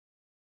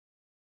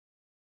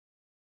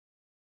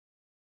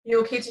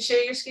You okay to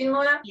share your screen,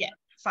 Laura? Yeah,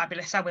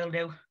 fabulous, I will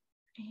do.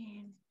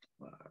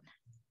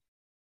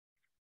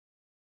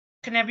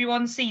 Can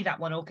everyone see that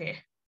one okay?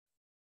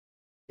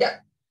 Yeah.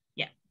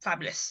 Yeah,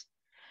 fabulous.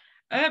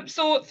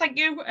 So thank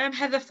you,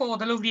 Heather, for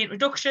the lovely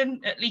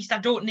introduction. At least I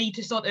don't need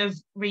to sort of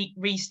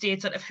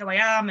restate sort of who I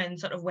am and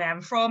sort of where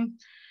I'm from.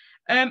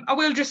 I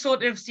will just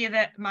sort of say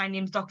that my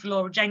name's Dr.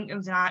 Laura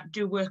Jenkins and I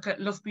do work at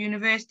Loughborough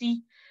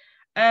University.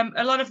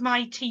 A lot of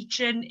my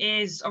teaching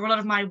is, or a lot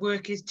of my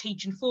work is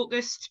teaching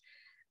focused.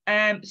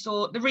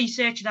 So the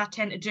research that I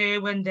tend to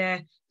do and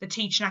the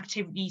teaching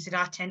activities that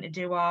I tend to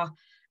do are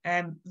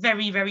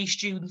very, very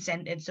student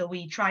centered. So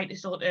we try to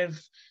sort of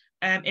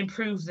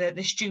improve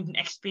the student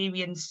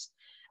experience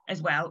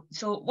as well.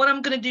 So what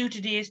I'm going to do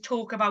today is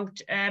talk about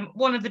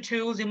one of the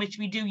tools in which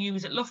we do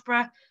use at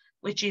Loughborough,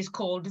 which is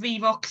called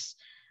Vevox.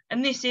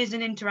 And this is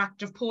an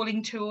interactive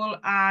polling tool,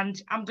 and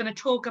I'm going to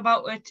talk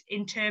about it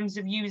in terms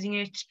of using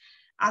it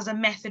as a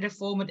method of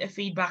formative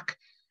feedback.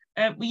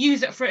 We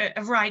use it for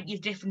a variety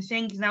of different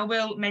things, and I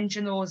will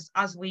mention those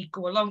as we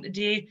go along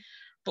today,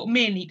 but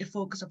mainly to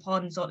focus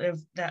upon sort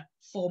of the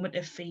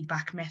formative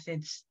feedback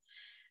methods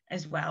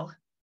as well.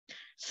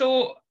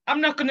 So I'm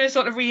not going to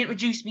sort of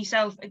reintroduce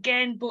myself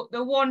again, but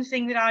the one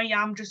thing that I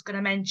am just going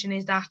to mention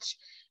is that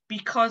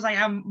because I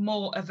am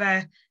more of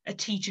a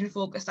teaching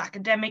focused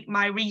academic,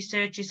 my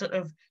research is sort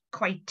of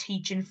quite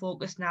teaching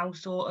focused now.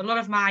 So a lot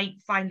of my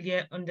final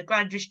year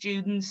undergraduate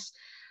students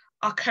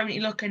are currently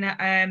looking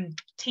at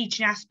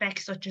teaching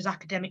aspects such as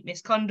academic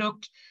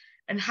misconduct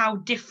and how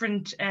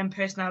different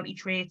personality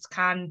traits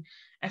can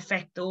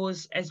affect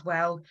those as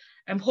well.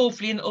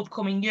 Hopefully in the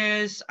upcoming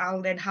years,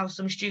 I'll then have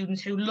some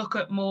students who look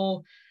at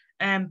more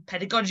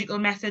pedagogical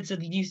methods of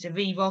the use of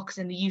Vevox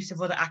and the use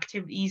of other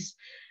activities.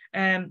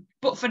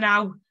 But for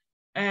now,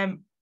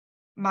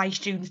 my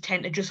students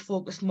tend to just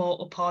focus more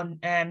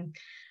upon,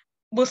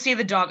 we'll see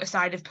the darker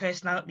side of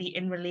personality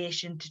in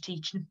relation to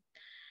teaching.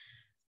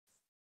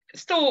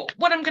 So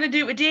what I'm going to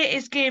do today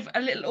is give a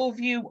little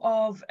overview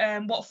of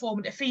what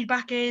formative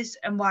feedback is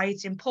and why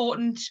it's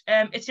important.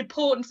 It's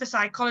important for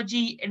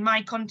psychology in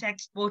my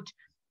context, but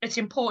it's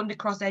important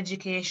across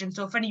education.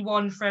 So if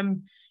anyone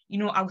from,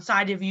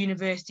 outside of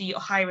university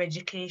or higher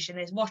education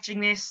is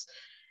watching this,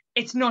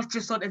 it's not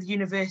just sort of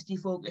university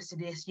focused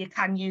today. So you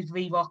can use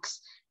Vevox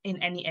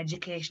in any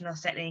educational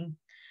setting.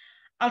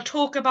 I'll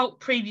talk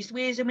about previous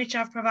ways in which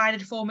I've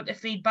provided formative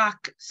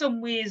feedback.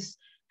 Some ways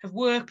have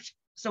worked,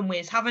 some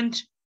ways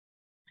haven't.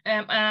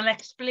 And I'll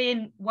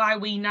explain why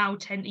we now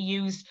tend to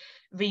use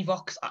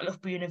Vevox at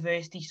Loughborough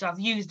University. So I've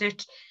used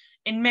it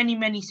in many,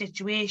 many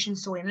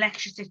situations. So in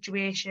lecture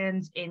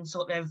situations, in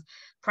sort of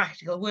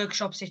practical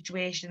workshop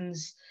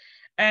situations.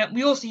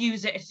 We also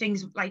use it at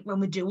things like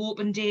when we do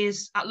open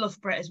days at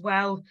Loughborough as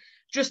well,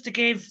 just to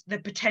give the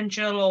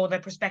potential or the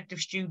prospective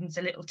students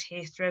a little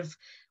taster of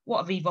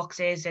what Vevox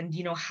is and,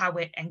 how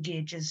it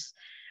engages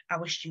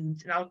our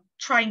students. And I'll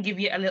try and give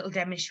you a little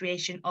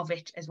demonstration of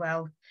it as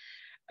well.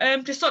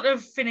 To sort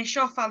of finish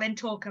off, I'll then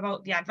talk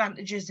about the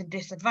advantages and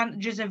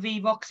disadvantages of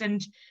Vevox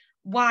and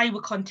why we're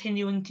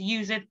continuing to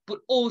use it, but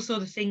also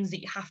the things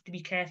that you have to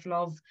be careful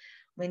of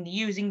when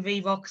you're using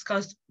Vevox,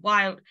 because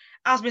while,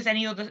 as with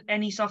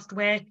any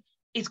software,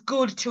 it's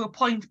good to a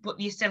point, but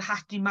you still have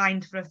to be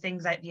mindful of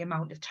things like the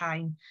amount of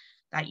time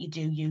that you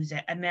do use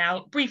it. And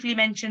I'll briefly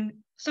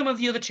mention some of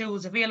the other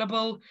tools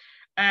available,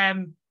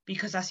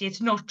 because I see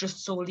it's not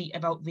just solely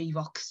about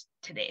Vevox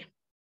today.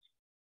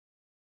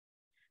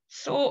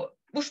 So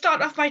we'll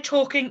start off by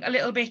talking a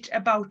little bit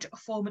about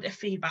formative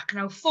feedback.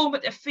 Now,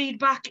 formative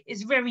feedback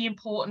is very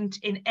important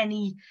in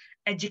any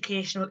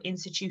educational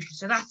institution.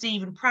 So that's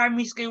even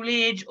primary school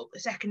age, up to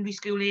secondary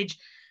school age,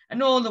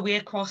 and all the way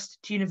across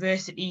to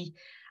university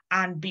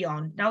and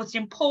beyond. Now, it's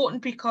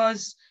important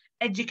because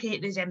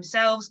educators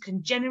themselves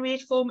can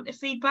generate formative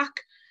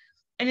feedback,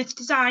 and it's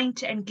designed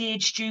to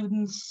engage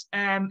students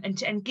and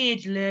to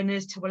engage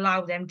learners to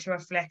allow them to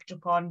reflect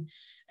upon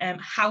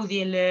how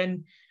they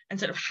learn and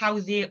sort of how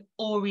they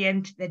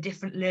orient their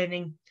different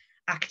learning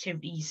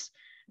activities.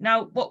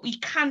 Now, what we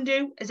can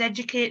do as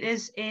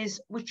educators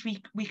is, which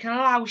we can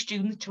allow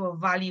students to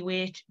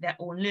evaluate their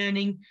own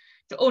learning,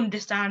 to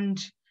understand,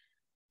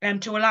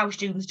 to allow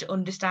students to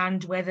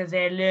understand whether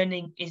their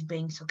learning is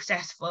being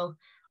successful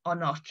or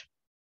not.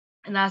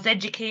 And as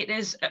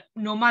educators,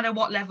 no matter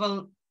what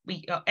level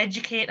we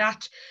educate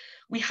at,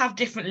 we have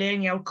different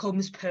learning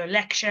outcomes per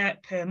lecture,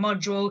 per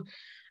module.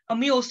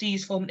 And we also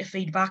use formative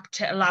feedback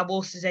to allow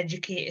us as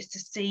educators to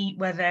see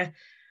whether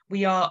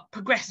we are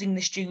progressing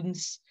the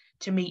students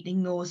to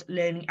meeting those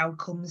learning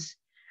outcomes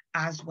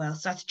as well.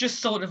 So that's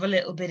just sort of a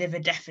little bit of a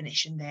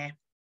definition there.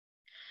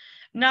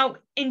 Now,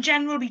 in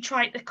general, we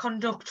try to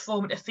conduct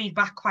formative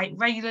feedback quite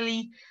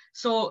regularly.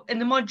 So in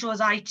the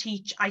modules I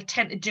teach, I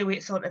tend to do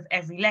it sort of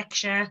every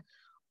lecture,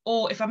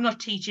 or if I'm not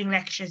teaching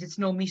lectures, it's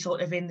normally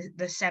sort of in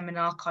the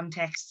seminar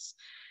contexts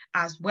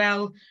as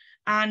well.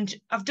 And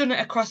I've done it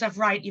across a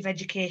variety of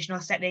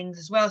educational settings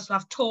as well. So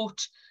I've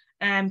taught,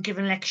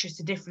 given lectures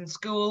to different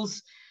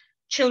schools,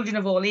 children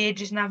of all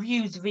ages, and I've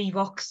used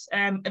Vevox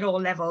at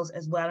all levels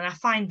as well. And I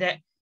find that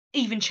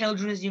even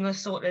children as young as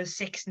sort of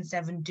 6 and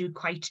 7 do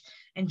quite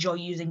enjoy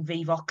using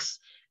Vevox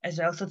as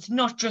well. So it's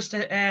not just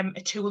a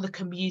tool that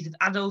can be used with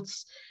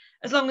adults.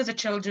 As long as the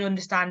children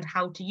understand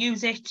how to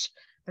use it,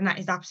 then that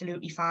is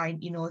absolutely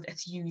fine. You know,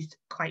 it's used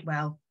quite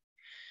well.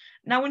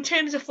 Now, in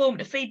terms of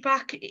formative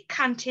feedback, it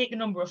can take a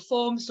number of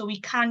forms. So we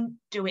can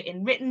do it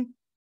in written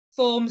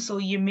form. So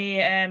you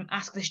may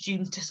ask the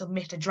students to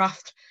submit a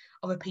draft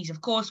of a piece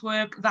of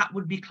coursework. That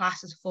would be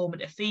classed as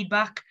formative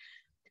feedback.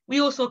 We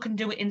also can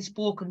do it in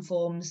spoken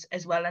forms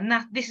as well. And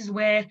this is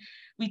where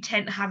we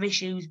tend to have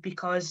issues,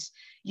 because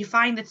you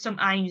find that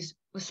sometimes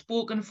the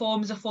spoken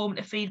forms of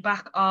formative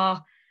feedback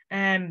are,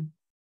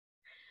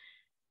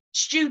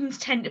 students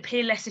tend to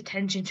pay less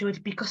attention to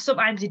it, because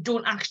sometimes they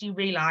don't actually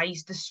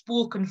realise the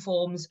spoken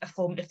forms of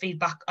formative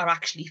feedback are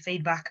actually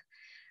feedback.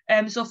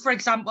 So for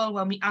example,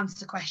 when we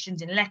answer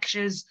questions in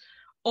lectures,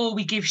 or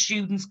we give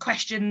students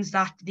questions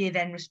that they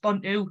then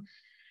respond to,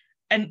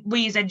 and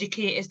we as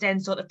educators then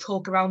sort of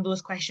talk around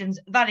those questions,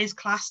 that is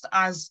classed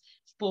as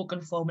spoken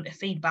formative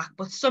feedback.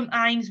 But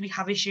sometimes we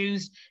have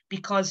issues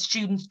because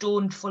students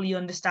don't fully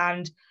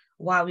understand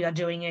why we are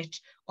doing it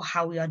or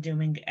how we are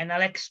doing it. And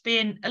I'll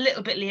explain a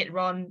little bit later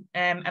on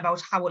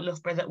about how at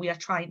Loughborough that we are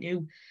trying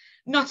to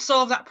not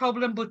solve that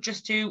problem, but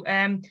just to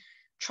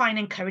try and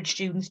encourage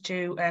students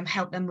to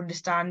help them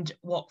understand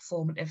what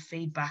formative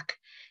feedback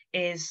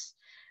is.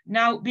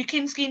 Now,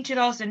 Bukinski in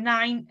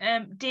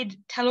 2009 did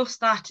tell us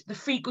that the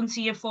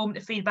frequency of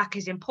formative feedback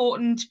is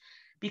important,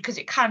 because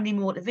it can be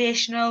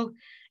motivational,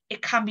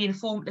 it can be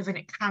informative, and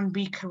it can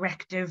be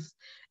corrective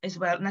as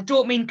well. And I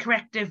don't mean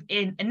corrective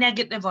in a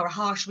negative or a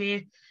harsh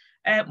way.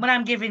 When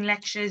I'm giving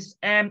lectures,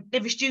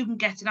 if a student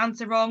gets an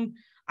answer wrong,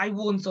 I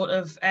won't sort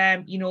of,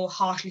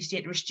 harshly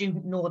say to a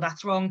student, no,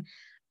 that's wrong.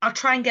 I'll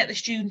try and get the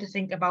student to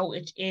think about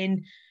it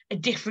in a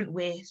different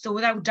way. So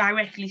without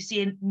directly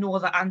saying, no,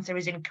 the answer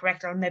is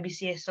incorrect, I'll maybe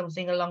say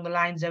something along the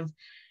lines of,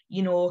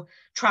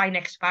 try and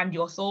expand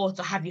your thoughts,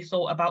 or have you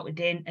thought about it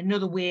in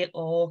another way,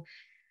 or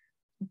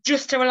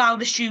just to allow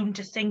the student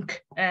to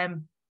think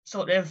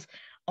sort of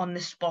on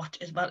the spot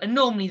as well. And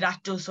normally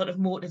that does sort of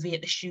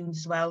motivate the students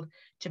as well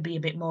to be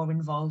a bit more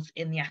involved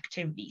in the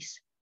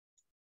activities.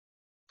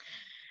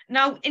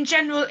 Now, in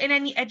general, in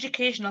any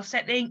educational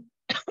setting,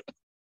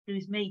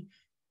 excuse me,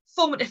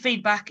 formative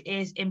feedback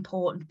is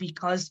important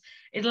because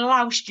it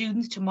allows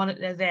students to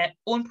monitor their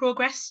own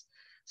progress.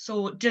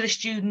 So do the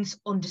students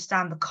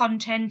understand the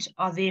content?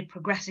 Are they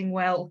progressing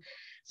well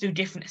through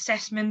different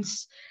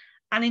assessments?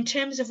 And in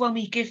terms of when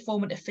we give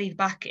formative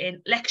feedback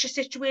in lecture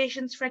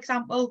situations, for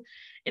example,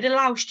 it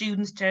allows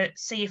students to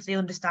see if they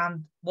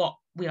understand what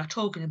we are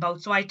talking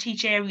about. So I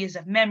teach areas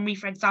of memory,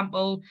 for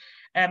example,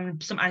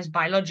 sometimes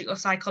biological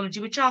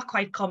psychology, which are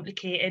quite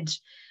complicated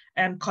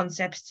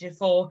concepts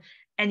for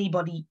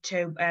anybody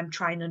to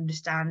try and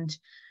understand.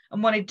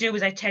 And what I do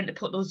is I tend to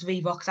put those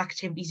Vevox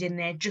activities in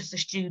there just so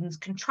students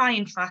can try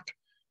and track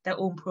their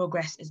own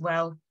progress as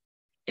well.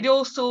 It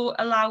also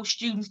allows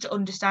students to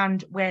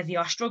understand where they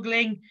are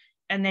struggling,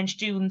 and then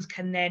students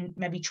can then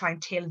maybe try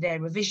and tailor their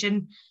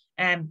revision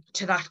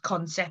to that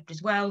concept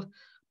as well.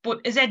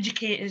 But as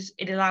educators,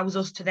 it allows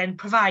us to then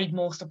provide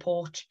more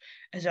support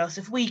as well.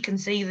 So if we can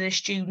see that a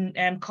student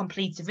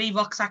completes a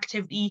Vevox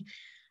activity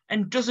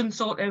and doesn't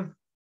sort of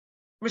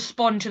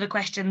respond to the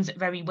questions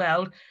very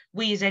well,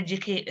 we as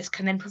educators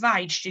can then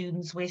provide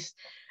students with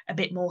a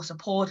bit more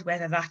support,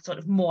 whether that's sort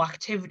of more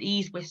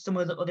activities with some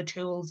of the other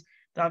tools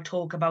that I'll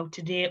talk about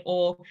today,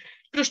 or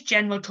just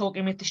general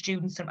talking with the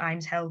students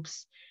sometimes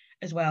helps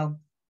as well.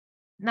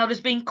 Now,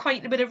 there's been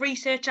quite a bit of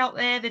research out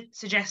there that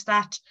suggests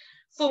that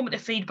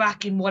formative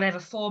feedback in whatever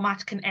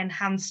format can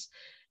enhance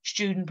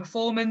student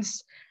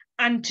performance.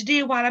 And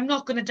today, while I'm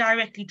not going to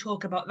directly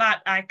talk about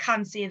that, I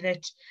can say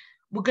that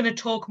we're going to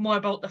talk more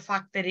about the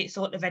fact that it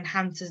sort of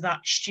enhances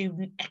that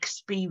student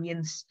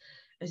experience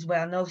as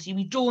well. And obviously,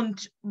 we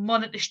don't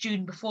monitor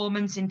student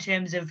performance in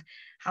terms of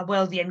how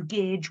well they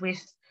engage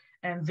with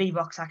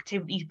Vevox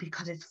activities,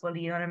 because it's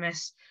fully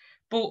anonymous.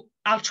 But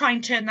I'll try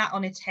and turn that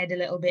on its head a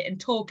little bit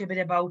and talk a bit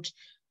about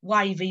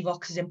why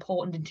Vevox is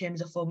important in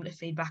terms of formative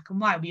feedback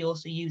and why we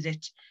also use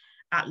it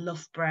at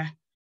Loughborough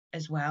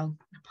as well.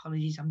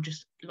 Apologies, I'm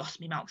just lost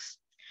my mouse.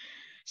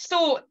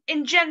 So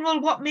in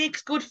general, what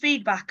makes good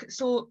feedback?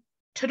 So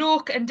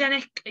Tadok and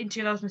Denick in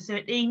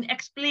 2013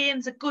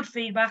 explains that good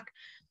feedback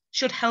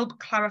should help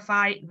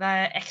clarify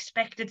the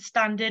expected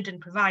standard and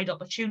provide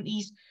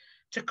opportunities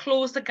to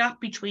close the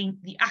gap between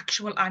the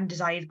actual and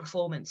desired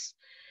performance.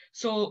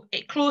 So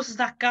it closes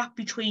that gap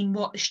between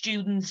what the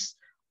students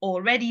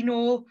already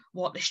know,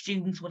 what the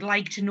students would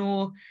like to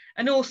know,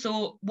 and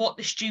also what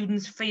the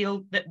students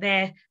feel that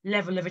their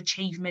level of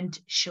achievement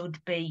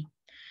should be.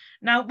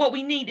 Now, what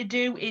we need to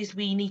do is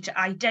we need to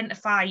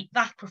identify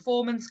that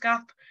performance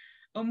gap.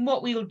 And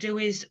what we'll do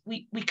is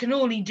we can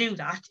only do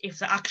that if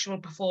the actual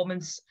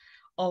performance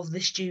of the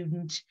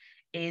student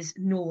is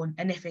known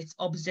and if it's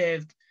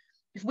observed.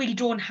 If we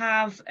don't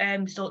have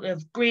sort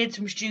of grades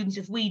from students,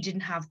 if we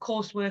didn't have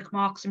coursework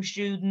marks from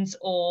students,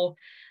 or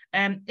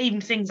even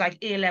things like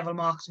A-level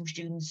marks from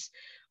students,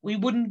 we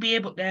wouldn't be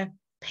able to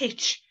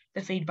pitch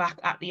the feedback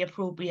at the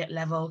appropriate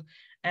level.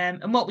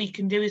 And what we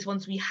can do is,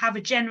 once we have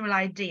a general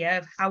idea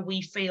of how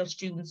we feel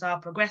students are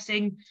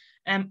progressing,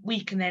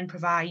 we can then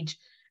provide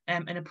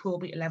an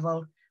appropriate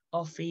level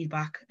of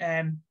feedback.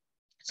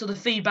 So the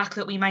feedback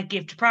that we might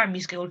give to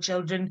primary school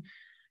children,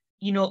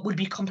 you know, would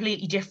be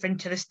completely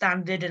different to the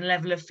standard and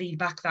level of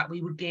feedback that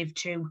we would give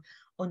to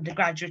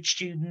undergraduate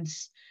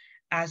students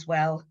as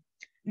well.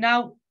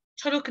 Now,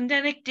 Tudhope and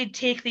Denick did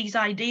take these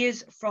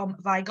ideas from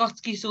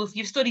Vygotsky. So if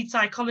you've studied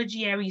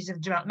psychology, areas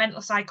of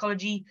developmental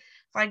psychology,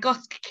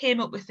 Vygotsky came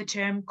up with the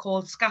term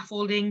called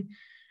scaffolding,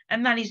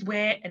 and that is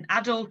where an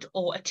adult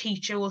or a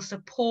teacher will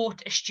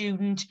support a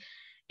student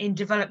in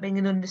developing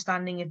an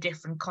understanding of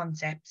different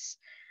concepts.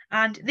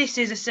 And this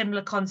is a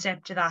similar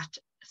concept to that.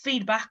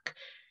 Feedback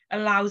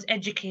allows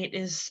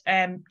educators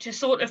to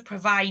sort of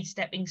provide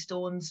stepping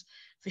stones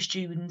for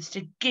students,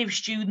 to give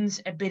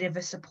students a bit of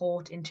a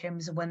support in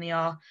terms of when they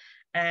are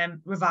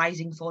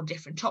revising for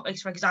different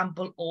topics, for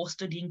example, or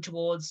studying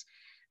towards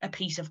a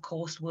piece of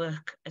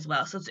coursework as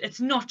well. So it's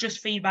not just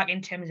feedback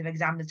in terms of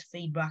exams, it's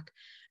feedback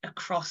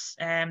across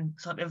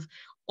sort of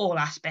all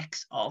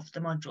aspects of the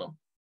module.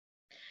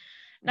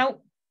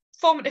 Now,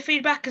 formative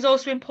feedback is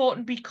also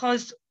important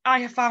because I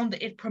have found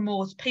that it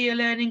promotes peer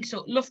learning.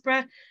 So at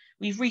Loughborough,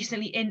 we've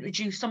recently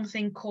introduced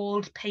something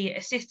called peer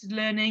assisted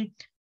learning.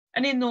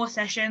 And in those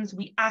sessions,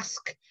 we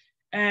ask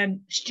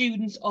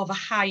students of a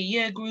higher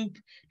year group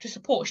to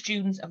support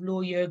students of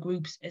low year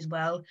groups as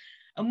well.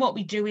 And what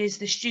we do is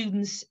the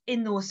students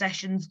in those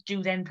sessions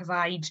do then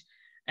provide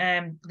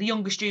the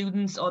younger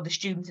students or the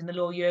students in the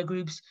low year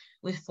groups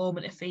with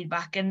formative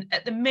feedback. And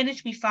at the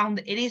minute, we found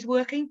that it is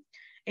working.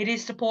 It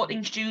is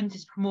supporting students,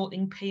 it's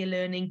promoting peer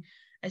learning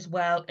as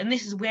well. And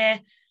this is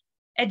where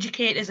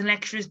educators and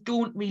lecturers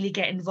don't really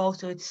get involved,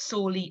 so it's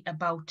solely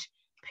about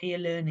peer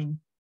learning.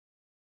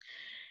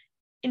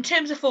 In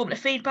terms of formative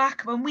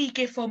feedback, when we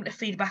give formative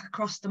feedback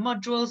across the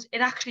modules,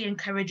 it actually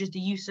encourages the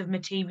use of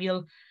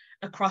material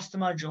across the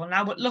module.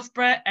 Now at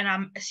Loughborough, and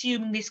I'm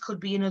assuming this could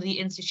be in other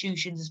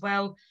institutions as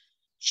well,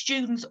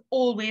 students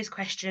always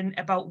question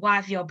about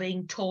why you're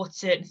being taught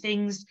certain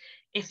things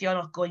if you're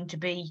not going to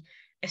be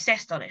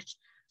assessed on it.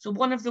 So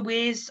one of the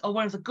ways, or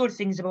one of the good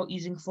things about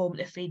using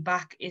formative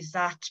feedback is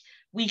that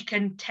we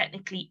can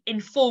technically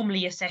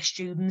informally assess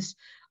students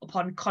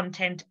upon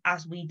content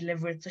as we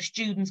deliver it, so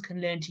students can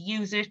learn to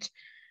use it.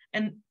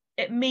 And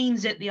it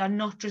means that they are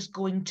not just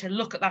going to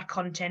look at that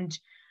content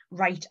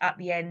right at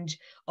the end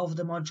of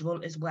the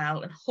module as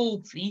well. And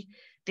hopefully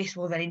this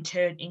will then in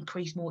turn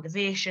increase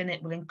motivation,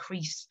 it will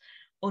increase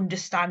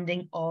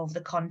understanding of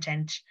the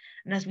content.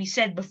 And as we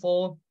said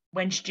before,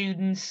 when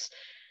students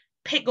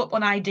pick up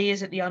on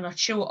ideas that they are not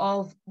sure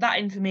of, that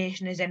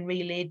information is then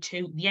relayed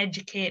to the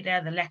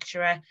educator, the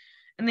lecturer,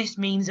 and this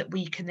means that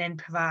we can then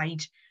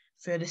provide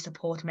further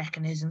support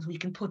mechanisms. We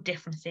can put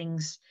different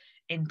things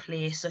in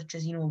place, such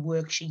as, you know,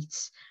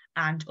 worksheets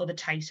and other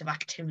types of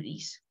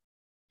activities.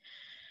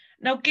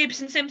 Now,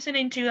 Gibbs and Simpson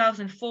in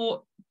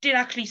 2004 did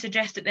actually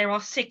suggest that there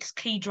are 6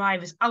 key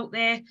drivers out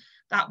there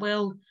that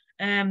will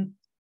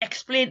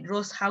explain to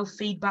us how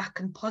feedback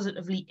can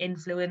positively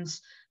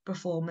influence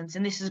performance.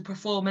 And this is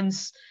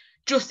performance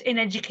just in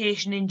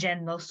education in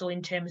general, so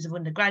in terms of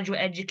undergraduate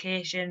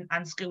education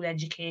and school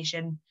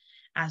education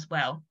as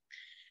well.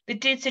 They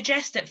did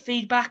suggest that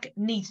feedback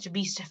needs to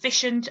be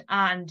sufficient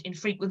and in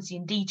frequency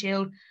and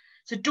detail.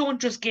 So don't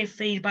just give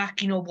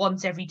feedback, you know,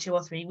 once every 2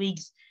 or 3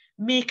 weeks.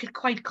 Make it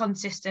quite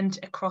consistent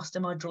across the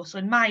module. So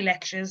in my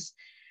lectures,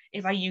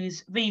 if I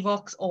use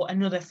Vevox or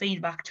another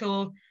feedback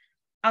tool,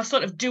 I'll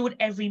sort of do it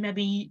every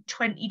maybe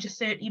 20 to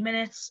 30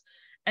 minutes.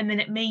 And then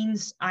it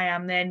means I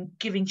am then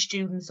giving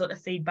students sort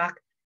of feedback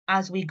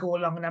as we go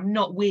along, and I'm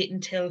not waiting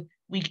until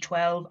week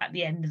 12 at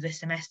the end of the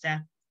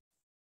semester.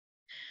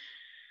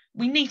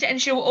 We need to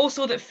ensure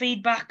also that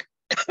feedback,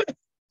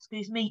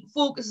 excuse me,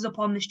 focuses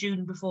upon the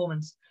student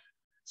performance.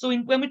 So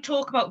when we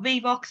talk about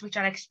Vevox, which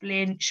I'll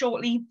explain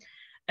shortly,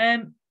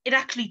 it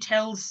actually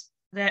tells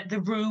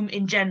the room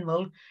in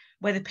general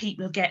whether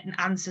people are getting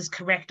answers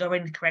correct or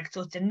incorrect.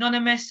 So it's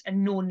anonymous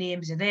and no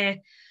names are there.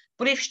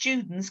 But if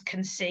students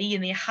can see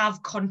and they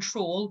have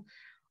control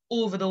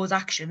over those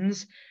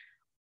actions,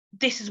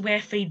 this is where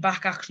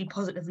feedback actually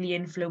positively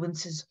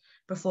influences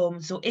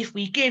performance. So if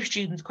we gave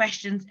students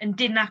questions and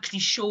didn't actually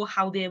show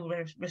how they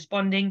were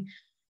responding,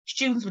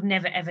 students would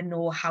never ever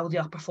know how they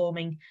are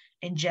performing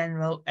in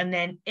general. And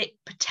then it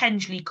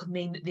potentially could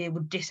mean that they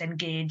would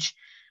disengage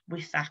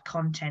with that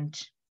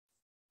content.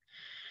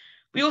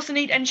 We also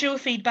need to ensure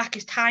feedback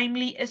is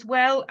timely as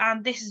well.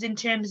 And this is in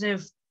terms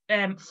of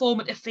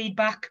formative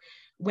feedback,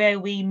 where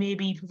we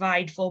maybe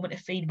provide formative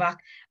feedback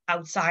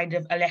outside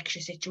of a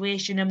lecture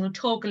situation. And we'll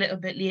talk a little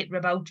bit later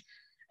about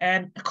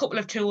a couple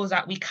of tools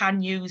that we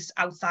can use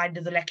outside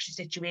of the lecture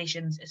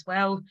situations as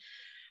well.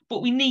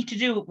 But we need to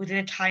do it within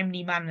a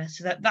timely manner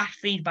so that that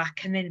feedback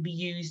can then be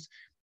used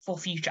for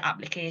future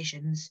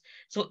applications.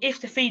 So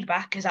if the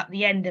feedback is at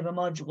the end of a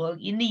module,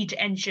 you need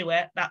to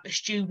ensure that the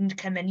student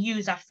can then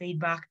use that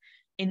feedback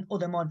in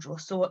other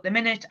modules. So at the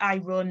minute I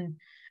run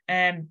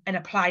an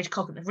applied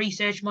cognitive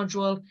research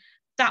module.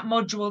 That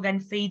module then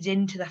feeds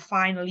into the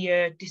final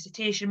year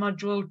dissertation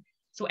module.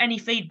 So any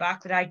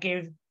feedback that I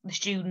give the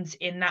students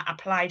in that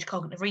applied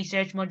cognitive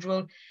research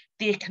module,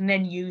 they can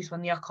then use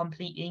when they are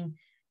completing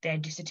their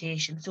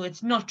dissertation. So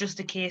it's not just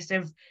a case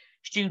of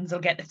students will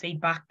get the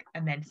feedback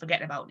and then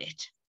forget about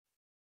it.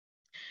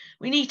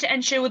 We need to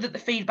ensure that the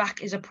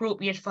feedback is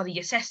appropriate for the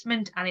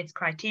assessment and its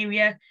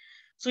criteria.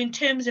 So in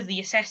terms of the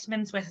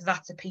assessments, whether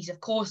that's a piece of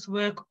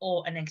coursework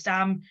or an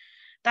exam,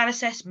 that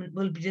assessment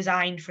will be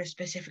designed for a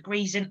specific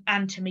reason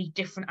and to meet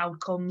different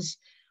outcomes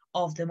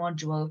of the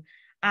module.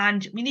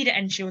 And we need to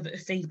ensure that the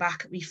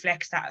feedback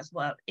reflects that as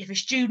well. If a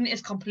student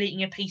is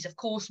completing a piece of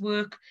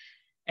coursework,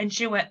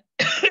 ensure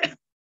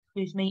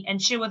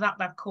ensure that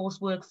that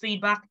coursework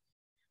feedback,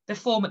 the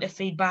formative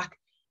feedback,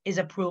 is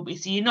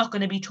appropriate. So you're not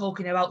going to be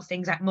talking about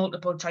things like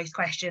multiple choice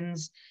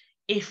questions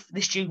if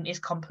the student is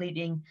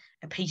completing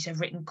a piece of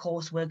written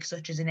coursework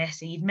such as an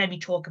essay. You'd maybe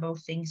talk about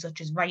things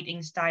such as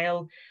writing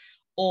style,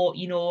 or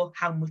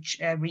how much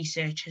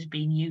research has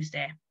been used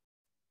there.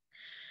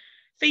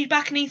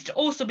 Feedback needs to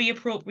also be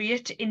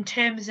appropriate in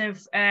terms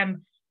of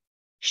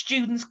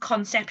students'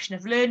 conception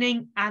of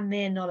learning and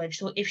their knowledge.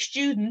 So if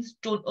students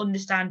don't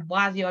understand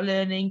why they are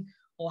learning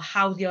or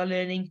how they are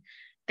learning,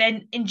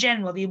 then in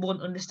general, they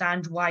won't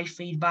understand why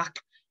feedback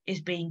is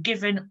being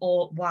given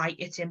or why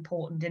it's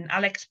important. And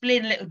I'll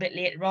explain a little bit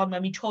later on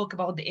when we talk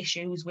about the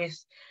issues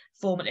with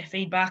formative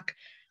feedback,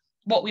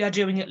 what we are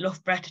doing at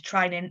Loughborough to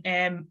try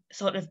and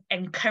sort of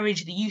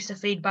encourage the use of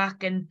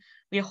feedback, and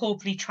we are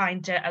hopefully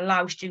trying to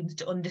allow students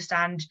to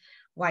understand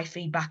why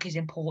feedback is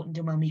important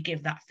and when we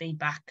give that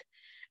feedback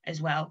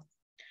as well.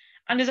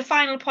 And as a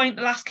final point,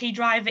 the last key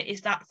driver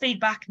is that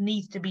feedback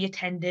needs to be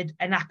attended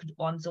and acted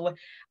on. So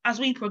as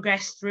we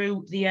progress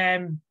through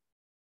the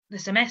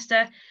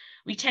semester,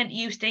 we tend to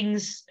use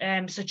things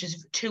such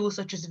as tools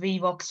such as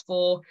Vevox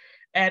for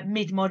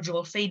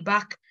mid-module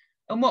feedback.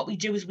 And what we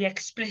do is we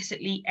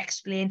explicitly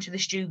explain to the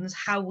students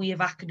how we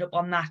have acted up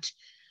on that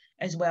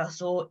as well.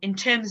 So in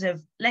terms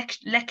of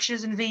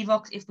lectures and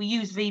Vevox, if we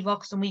use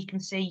Vevox and we can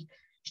see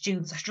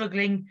students are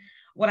struggling,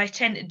 what I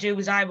tend to do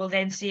is I will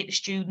then say to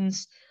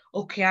students,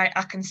 okay,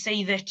 I can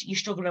see that you're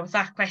struggling with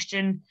that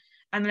question,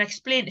 and then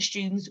explain to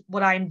students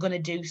what I'm going to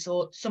do.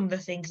 So some of the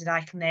things that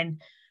I can then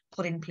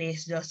put in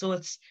place. So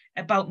it's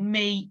about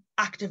me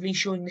actively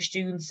showing the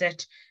students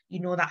that,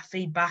 that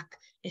feedback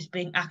is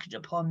being acted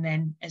upon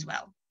then as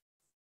well.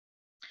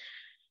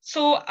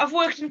 So I've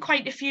worked in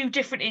quite a few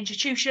different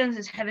institutions,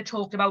 as Heather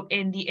talked about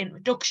in the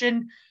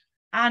introduction.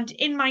 And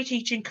in my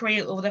teaching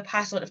career over the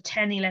past sort of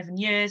 10, 11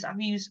 years,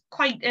 I've used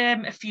quite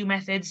a few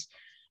methods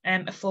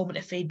of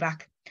formative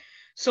feedback.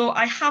 So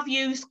I have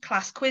used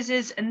class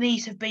quizzes, and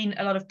these have been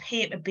a lot of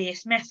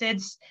paper-based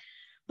methods.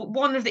 But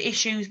one of the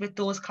issues with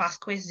those class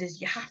quizzes is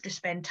you have to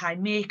spend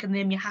time making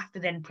them, you have to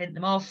then print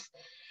them off.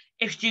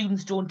 If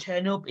students don't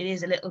turn up, it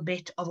is a little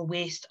bit of a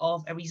waste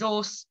of a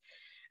resource,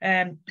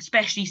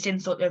 especially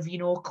since sort of,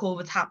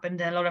 COVID's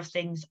happened and a lot of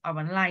things are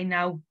online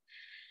now.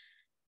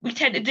 We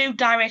tend to do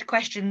direct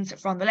questions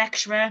from the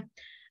lecturer.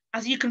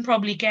 As you can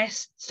probably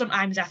guess,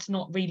 sometimes that's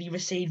not really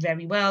received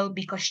very well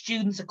because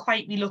students are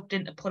quite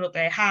reluctant to put up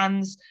their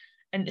hands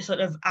and to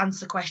sort of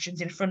answer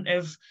questions in front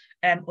of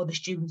other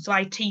students. So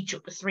I teach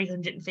up to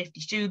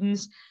 350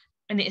 students,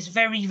 and it is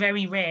very,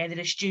 very rare that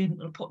a student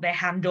will put their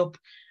hand up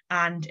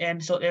and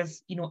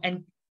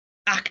and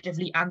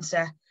actively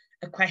answer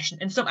a question.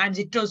 And sometimes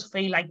it does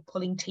feel like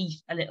pulling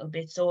teeth a little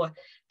bit. So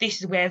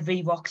this is where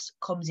Vevox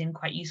comes in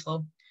quite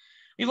useful.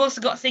 We've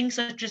also got things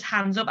such as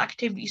hands up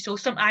activities. So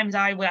sometimes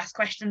I will ask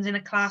questions in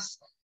a class,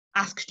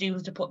 ask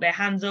students to put their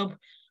hands up.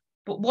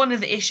 But one of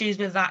the issues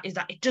with that is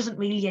that it doesn't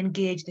really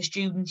engage the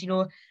students.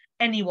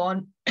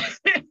 Anyone,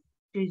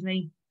 excuse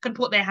me, can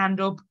put their hand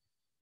up.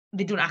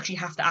 They don't actually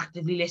have to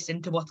actively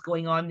listen to what's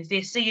going on. If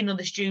they see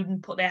another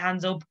student put their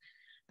hands up,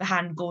 the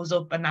hand goes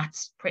up, and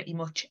that's pretty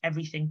much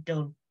everything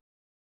done.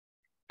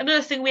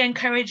 Another thing we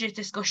encourage is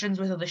discussions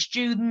with other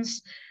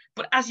students.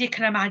 But as you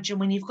can imagine,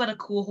 when you've got a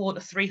cohort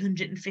of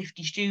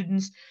 350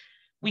 students,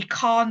 we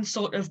can't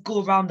sort of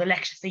go around the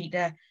lecture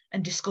theatre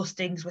and discuss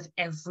things with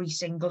every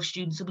single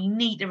student. So we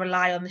need to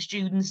rely on the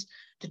students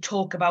to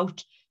talk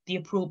about the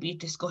appropriate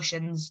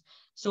discussions.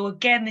 So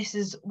again, this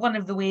is one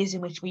of the ways in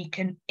which we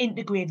can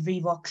integrate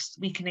Vevox.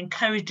 We can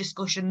encourage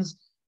discussions,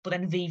 but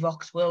then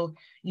Vevox will,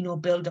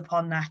 build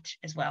upon that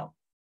as well.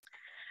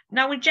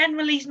 Now, in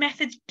general, these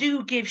methods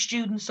do give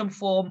students some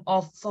form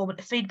of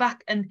formative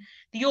feedback, and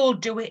they all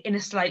do it in a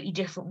slightly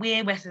different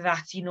way, whether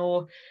that's,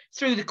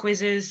 through the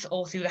quizzes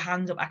or through the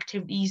hands-up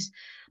activities.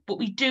 But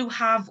we do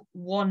have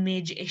one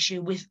major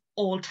issue with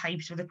all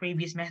types of the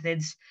previous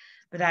methods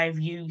that I've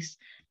used,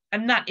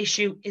 and that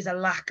issue is a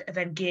lack of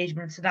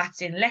engagement. So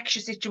that's in lecture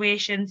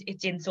situations,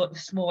 it's in sort of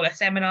smaller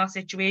seminar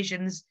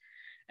situations,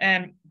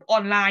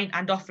 online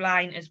and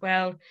offline as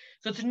well.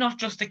 So it's not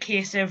just a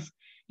case of,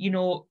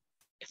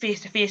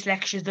 face-to-face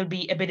lectures, there'll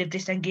be a bit of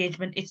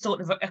disengagement. It's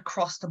sort of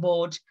across the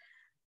board.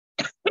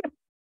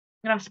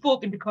 And I've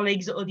spoken to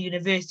colleagues at other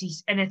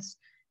universities, and it's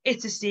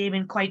the same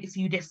in quite a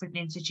few different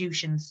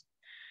institutions.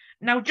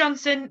 Now,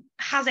 Johnson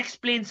has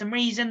explained some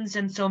reasons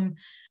and some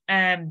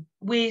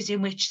ways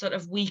in which sort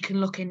of we can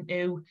look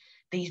into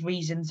these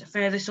reasons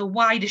further. So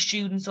why do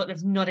students sort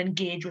of not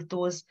engage with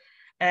those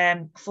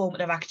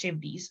formative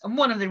activities? And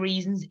one of the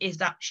reasons is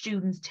that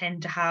students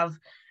tend to have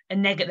a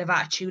negative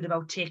attitude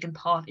about taking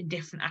part in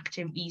different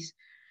activities.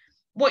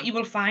 What you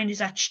will find is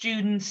that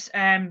students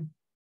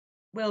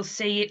will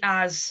see it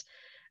as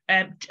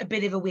a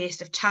bit of a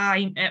waste of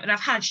time. And I've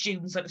had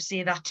students sort of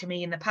say that to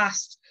me in the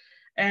past.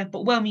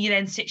 But when we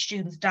then sit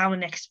students down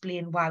and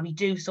explain why we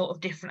do sort of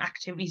different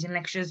activities and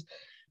lectures,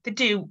 they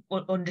do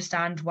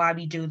understand why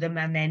we do them,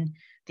 and then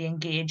they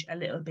engage a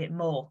little bit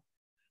more.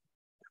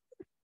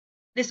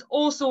 There's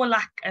also a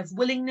lack of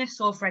willingness.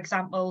 So, for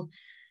example,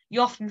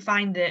 you often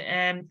find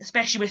that,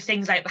 especially with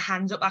things like the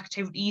hands up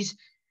activities,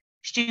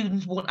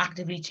 students won't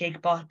actively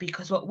take part,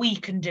 because what we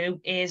can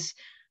do is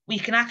we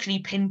can actually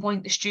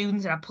pinpoint the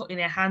students that are putting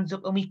their hands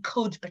up, and we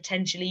could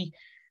potentially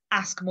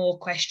ask more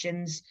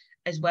questions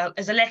as well.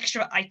 As a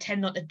lecturer, I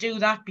tend not to do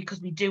that because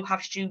we do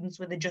have students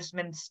with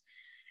adjustments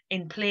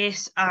in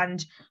place,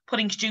 and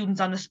putting students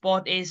on the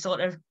spot is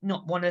sort of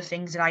not one of the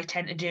things that I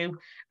tend to do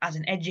as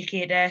an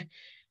educator.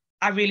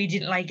 I really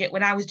didn't like it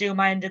when I was doing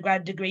my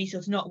undergrad degree, so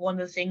it's not one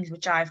of the things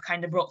which I've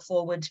kind of brought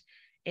forward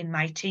in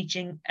my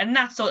teaching, and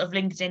that sort of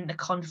links into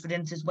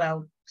confidence as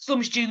well.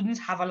 Some students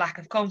have a lack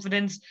of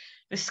confidence,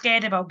 they're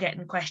scared about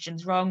getting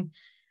questions wrong.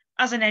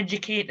 As an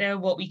educator,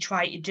 what we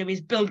try to do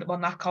is build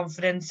upon that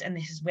confidence, and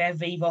this is where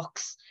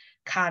Vevox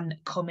can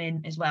come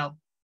in as well.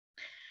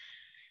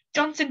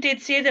 Johnson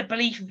did say that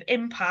belief of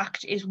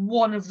impact is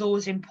one of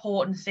those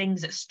important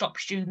things that stop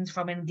students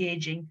from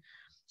engaging.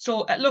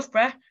 So at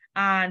Loughborough,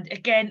 and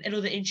again at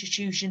other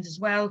institutions as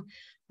well,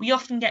 we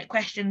often get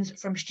questions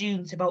from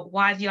students about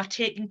why they are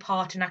taking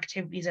part in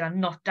activities that are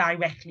not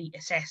directly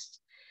assessed.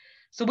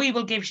 So we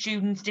will give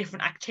students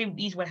different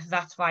activities, whether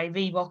that's via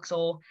Vevox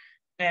or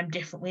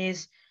different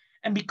ways.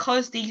 And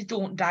because these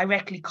don't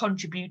directly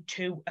contribute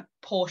to a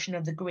portion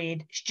of the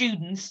grade,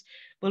 students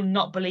will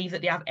not believe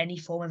that they have any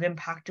form of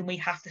impact, and we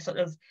have to sort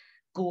of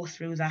go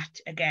through that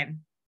again.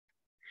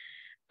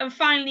 And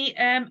finally,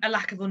 a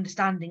lack of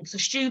understanding. So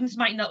students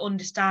might not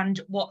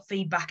understand what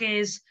feedback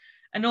is,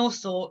 and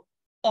also,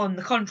 on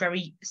the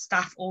contrary,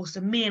 staff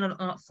also may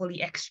not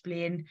fully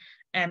explain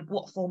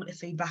what formative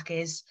feedback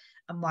is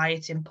and why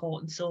it's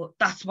important. So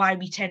that's why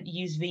we tend to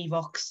use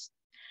Vevox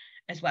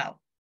as well.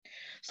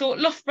 So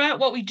Loughborough,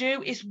 what we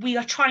do is we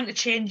are trying to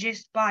change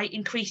this by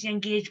increasing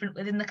engagement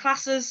within the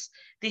classes.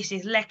 This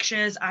is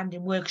lectures and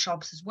in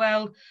workshops as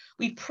well.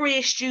 We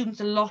praise students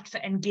a lot for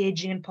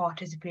engaging and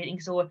participating.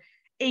 So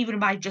even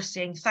by just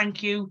saying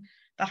thank you,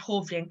 that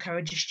hopefully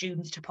encourages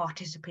students to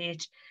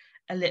participate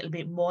a little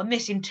bit more. And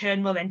this in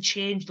turn will then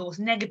change those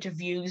negative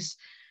views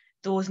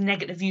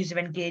of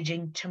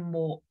engaging to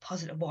more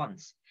positive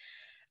ones.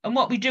 And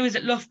what we do is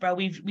at Loughborough,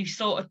 we've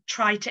sort of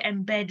tried to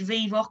embed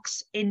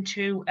Vevox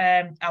into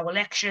our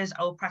lectures,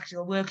 our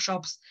practical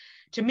workshops,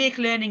 to make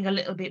learning a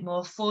little bit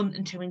more fun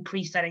and to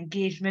increase that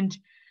engagement.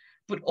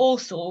 But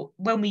also,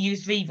 when we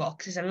use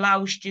Vevox, it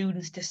allows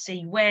students to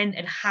see when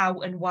and how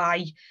and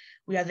why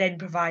we are then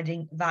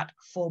providing that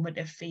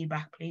formative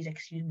feedback. Please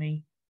excuse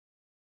me.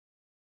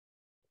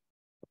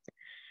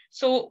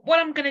 So what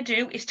I'm going to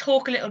do is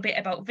talk a little bit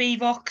about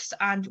Vevox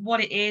and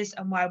what it is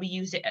and why we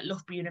use it at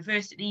Loughborough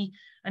University,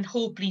 and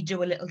hopefully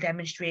do a little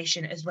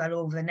demonstration as well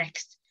over the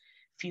next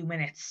few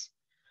minutes.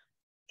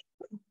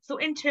 So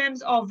in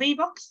terms of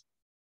Vevox,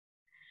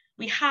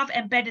 we have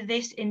embedded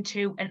this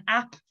into an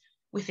app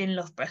within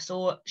Loughborough.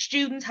 So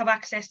students have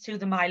access to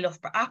the My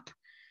Loughborough app,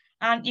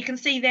 and you can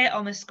see there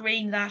on the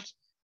screen that,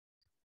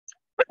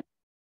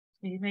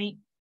 excuse me,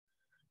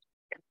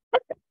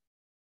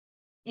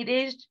 it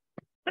is,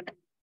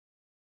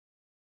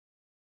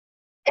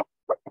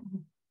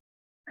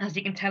 as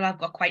you can tell, I've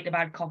got quite a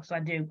bad cough, so I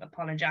do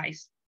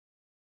apologise.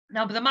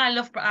 Now, but the My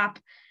Loughborough app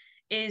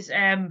is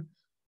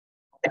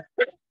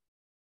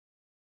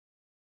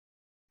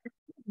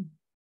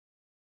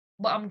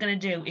what I'm going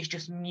to do is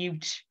just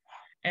mute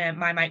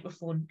my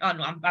microphone. Oh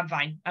no, I'm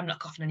fine. I'm not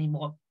coughing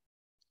anymore.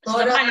 So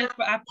Laura, the My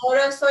Loughborough app.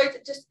 Laura, sorry,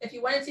 just if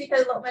you want to take a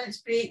little minute's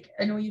break,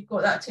 I know you've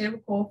got that terrible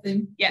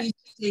coughing. Yeah. Please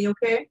stay,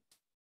 okay?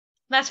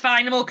 That's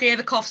fine. I'm okay.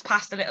 The cough's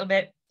passed a little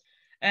bit.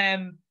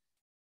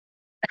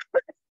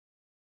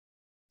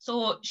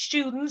 So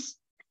students,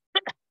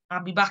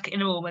 I'll be back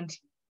in a moment.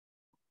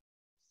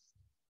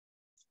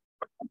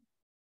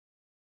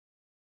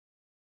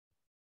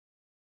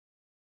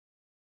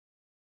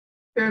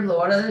 Poor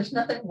Laura, there's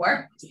nothing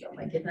worse. Oh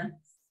my goodness.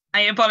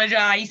 I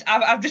apologise.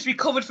 I've just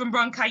recovered from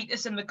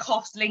bronchitis and the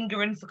cough's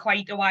lingering for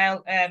quite a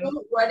while.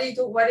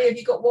 Don't worry. Have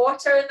you got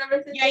water and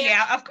everything?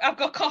 Yeah. I've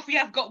got coffee.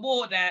 I've got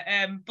water.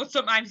 But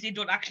sometimes they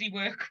don't actually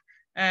work.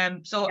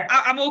 So yeah.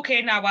 I'm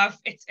okay now.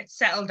 It's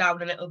settled down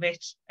a little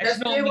bit.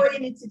 Just do what you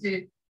need to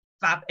do.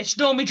 Fab. It's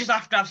normally just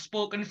after I've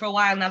spoken for a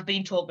while and I've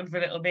been talking for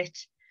a little bit.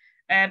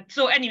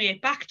 So anyway,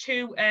 back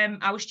to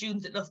our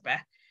students at Loughborough.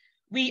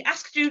 We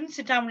ask students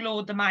to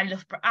download the My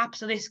Loughborough app,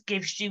 so this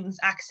gives students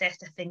access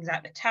to things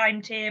like the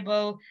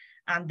timetable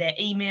and their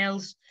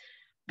emails.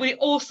 but it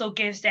also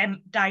gives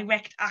them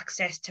direct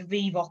access to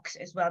Vevox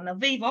as well. Now,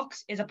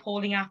 Vevox is a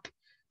polling app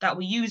that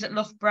we use at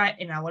Loughborough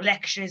in our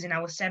lectures, in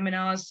our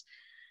seminars,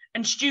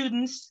 and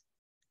students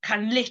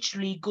can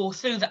literally go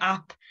through the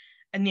app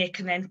and they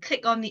can then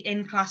click on the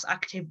in-class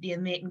activity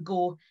and they can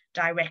go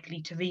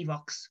directly to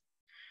Vevox.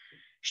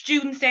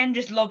 Students then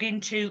just log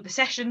into the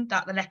session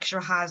that the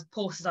lecturer has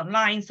posted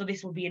online, so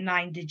this will be a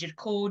 9-digit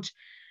code,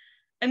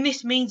 and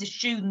this means that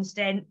students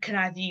then can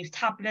either use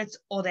tablets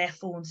or their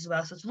phones as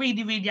well. So it's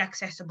really, really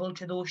accessible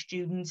to those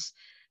students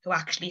who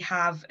actually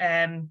have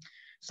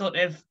sort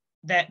of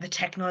the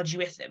technology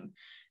with them.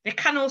 They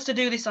can also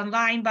do this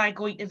online by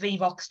going to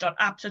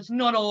vevox.app, so it's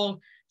not all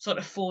sort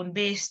of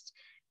phone-based.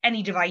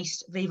 Any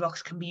device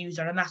Vevox can be used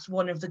on, and that's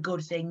one of the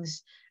good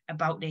things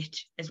about it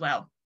as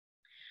well.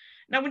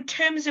 Now, in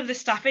terms of the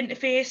staff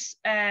interface,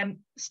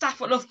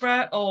 staff at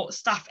Loughborough or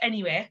staff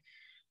anywhere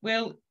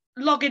will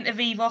log into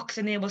Vevox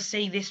and they will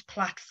see this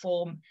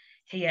platform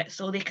here.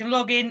 So they can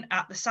log in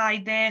at the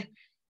side there.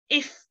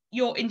 If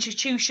your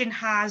institution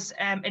has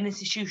an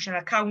institutional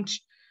account,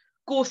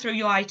 go through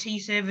your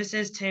IT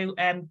services to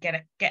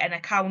get an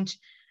account.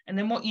 And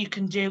then what you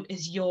can do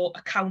is your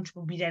account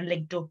will be then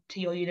linked up to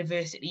your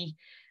university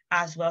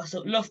as well.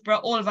 So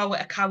Loughborough, all of our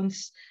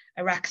accounts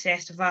are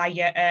accessed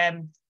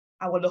via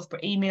our Loughborough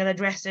email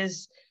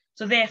addresses.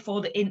 So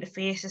therefore the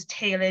interface is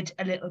tailored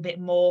a little bit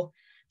more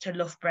to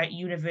Loughborough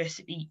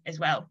University as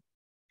well.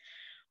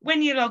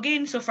 When you log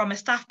in, so from a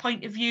staff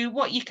point of view,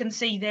 what you can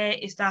see there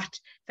is that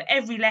for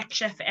every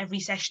lecture, for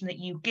every session that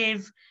you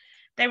give,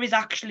 there is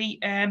actually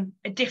a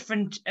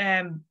different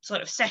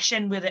sort of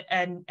session with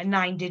a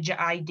 9-digit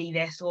ID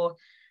there. So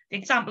the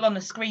example on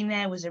the screen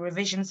there was a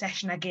revision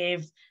session I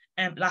gave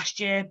last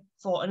year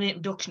for an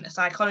introduction to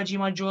psychology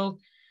module.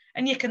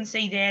 And you can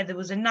see there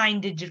was a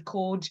 9-digit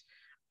code.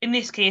 In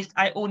this case,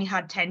 I only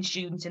had 10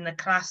 students in the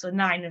class, so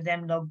 9 of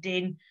them logged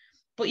in.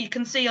 But you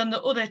can see on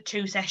the other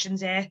 2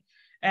 sessions there,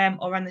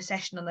 or on the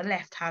session on the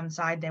left-hand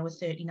side, there were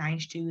 39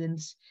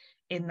 students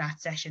in that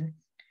session.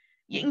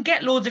 You can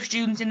get loads of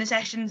students in the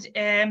sessions.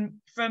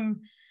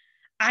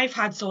 I've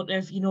had sort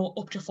of,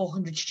 up to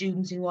 400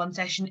 students in one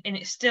session, and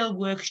it still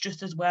works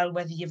just as well,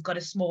 whether you've got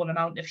a small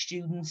amount of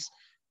students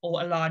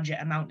or a larger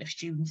amount of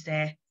students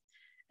there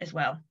as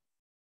well.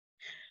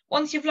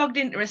 Once you've logged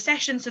into a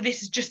session, so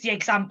this is just the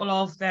example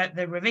of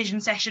the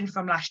revision session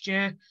from last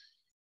year,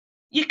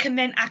 you can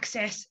then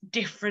access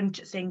different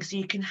things. So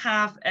you can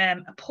have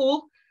a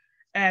poll,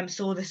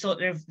 so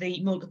the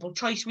multiple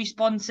choice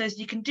responses.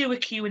 You can do a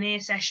Q&A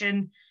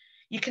session.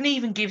 You can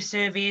even give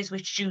surveys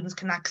which students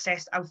can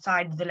access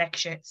outside of the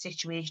lecture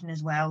situation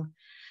as well.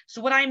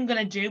 So what I'm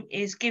going to do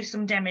is give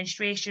some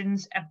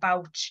demonstrations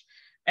about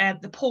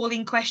the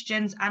polling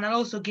questions, and I'll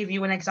also give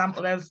you an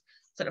example of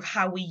sort of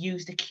how we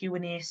use the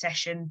Q&A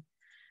session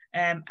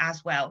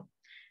as well.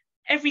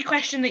 Every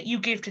question that you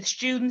give to the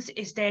students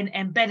is then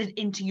embedded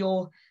into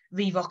your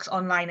Vevox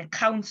online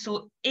account.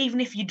 So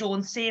even if you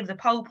don't save the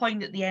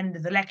PowerPoint at the end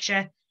of the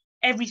lecture,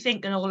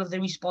 everything and all of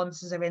the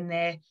responses are in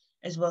there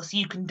as well. So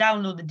you can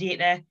download the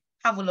data,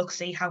 have a look,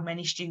 see how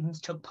many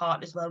students took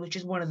part as well, which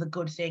is one of the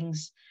good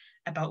things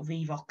about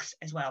Vevox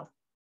as well.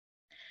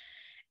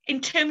 In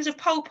terms of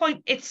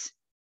PowerPoint,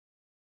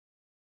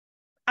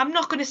 I'm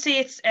not going to say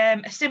it's a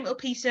simple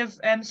piece of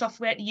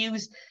software to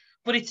use,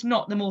 but it's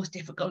not the most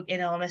difficult,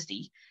 in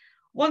honesty.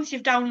 Once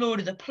you've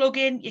downloaded the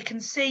plugin, you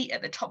can see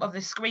at the top of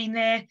the screen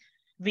there,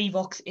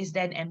 Vevox is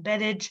then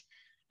embedded.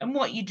 And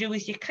what you do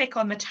is you click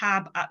on the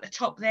tab at the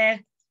top there,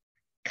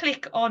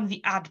 click on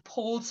the Add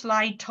Poll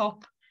slide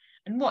top.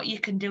 And what you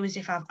can do is,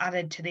 if I've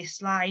added to this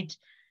slide,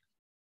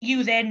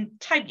 you then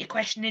type your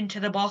question into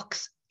the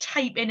box,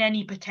 type in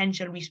any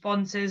potential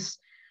responses,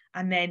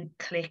 and then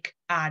click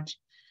Add.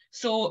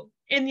 So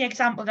in the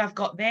example that I've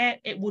got there,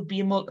 it would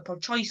be a multiple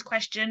choice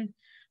question.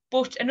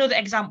 But another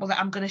example that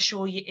I'm going to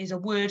show you is a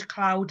word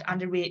cloud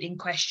and a rating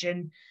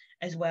question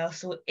as well.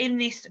 So in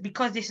this,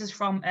 because this is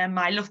from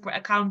my Loughborough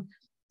account,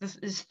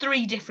 there's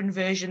 3 different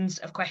versions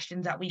of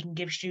questions that we can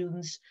give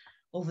students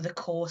over the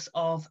course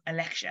of a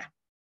lecture.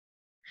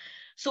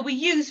 So we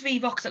use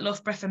Vevox at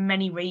Loughborough for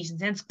many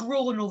reasons, and it's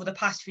grown over the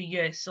past few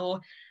years.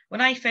 So when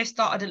I first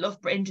started at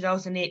Loughborough in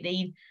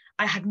 2018,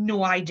 I had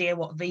no idea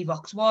what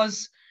Vevox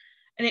was.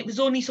 And it was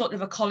only sort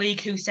of a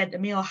colleague who said to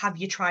me, "Oh, have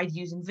you tried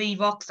using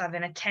Vevox?" I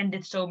then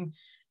attended some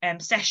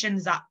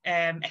sessions that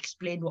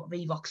explained what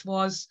Vevox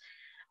was.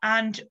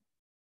 And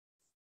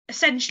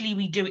essentially,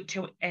 we do it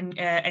to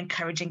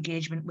encourage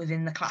engagement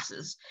within the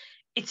classes.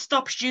 It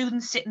stops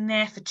students sitting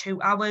there for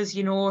 2 hours,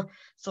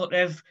 sort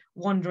of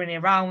wandering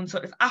around.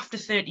 Sort of after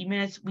 30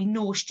 minutes, we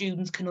know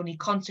students can only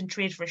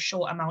concentrate for a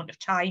short amount of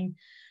time.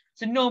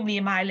 So normally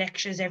in my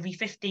lectures, every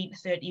 15 to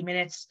 30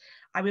 minutes,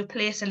 I will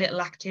place a little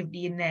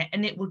activity in there,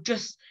 and it will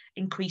just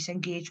increase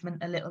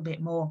engagement a little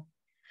bit more.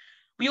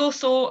 We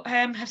also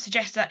have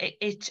suggested that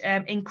it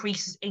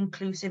increases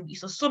inclusivity.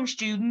 So some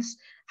students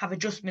have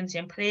adjustments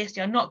in place.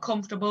 They are not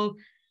comfortable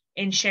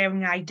in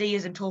sharing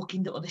ideas and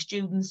talking to other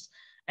students.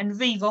 And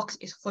Vevox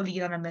is fully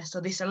anonymous.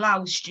 So this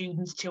allows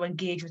students to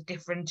engage with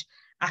different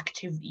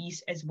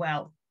activities as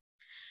well.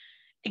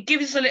 It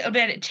gives us a little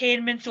bit of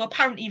entertainment. So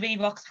apparently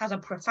Vevox has a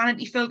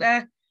profanity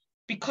filter.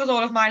 Because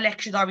all of my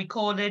lectures are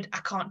recorded, I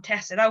can't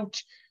test it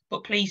out,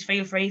 but please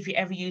feel free, if you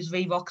ever use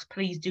Vevox,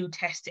 please do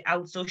test it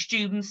out. So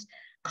students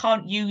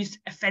can't use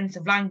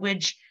offensive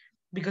language,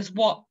 because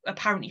what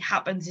apparently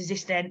happens is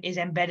this then is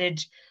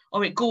embedded,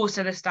 or it goes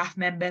to the staff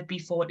member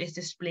before it is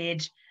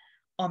displayed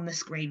on the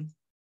screen.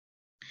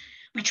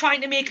 We're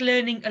trying to make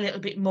learning a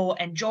little bit more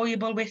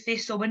enjoyable with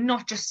this, so we're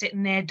not just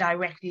sitting there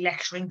directly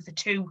lecturing for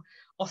 2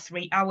 or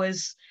 3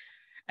 hours,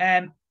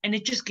 and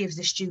it just gives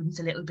the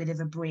students a little bit of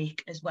a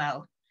break as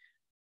well.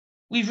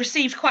 We've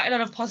received quite a lot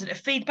of positive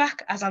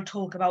feedback, as I'll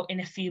talk about in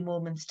a few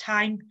moments'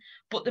 time,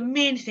 but the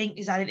main thing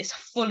is that it is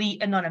fully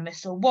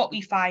anonymous. So what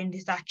we find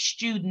is that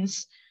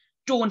students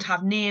don't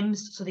have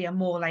names, so they are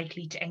more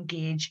likely to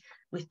engage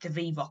with the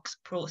Vevox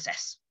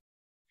process.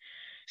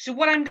 So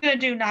what I'm going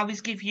to do now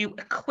is give you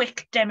a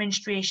quick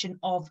demonstration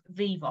of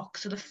Vevox.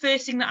 So the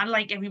first thing that I'd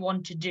like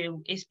everyone to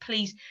do is,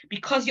 please,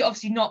 because you're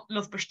obviously not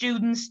Loughborough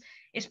students,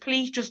 is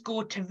please just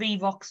go to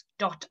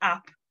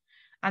vevox.app.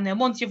 And then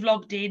once you've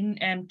logged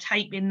in,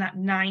 type in that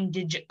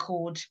 9-digit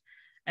code.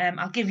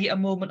 I'll give you a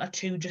moment or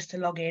two just to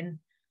log in.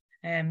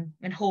 And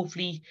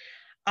hopefully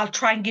I'll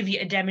try and give you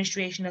a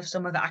demonstration of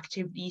some of the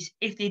activities.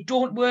 If they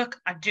don't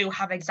work, I do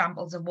have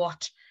examples of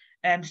what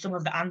some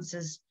of the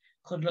answers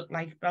could look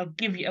like. But I'll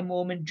give you a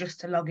moment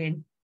just to log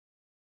in.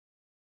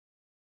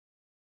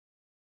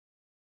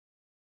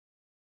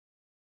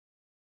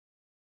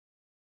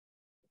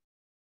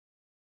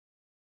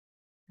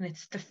 And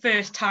it's the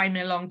first time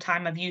in a long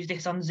time I've used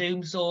this on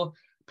Zoom, so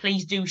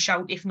please do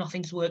shout if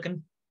nothing's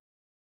working.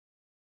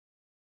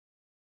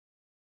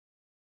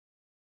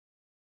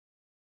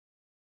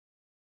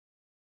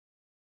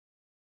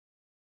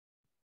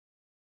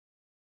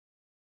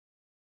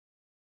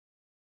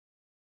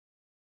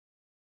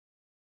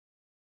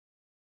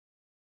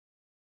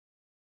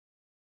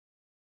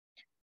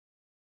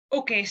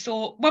 Okay,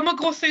 so when we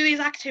go through these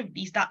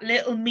activities, that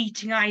little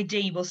meeting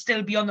ID will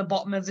still be on the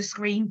bottom of the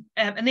screen.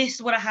 And this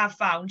is what I have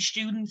found.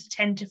 Students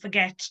tend to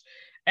forget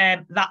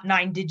that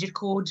 9-digit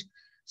code.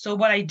 So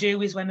what I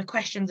do is when the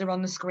questions are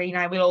on the screen,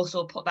 I will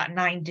also put that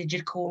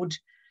 9-digit code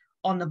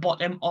on the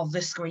bottom of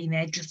the screen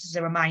there, just as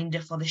a reminder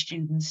for the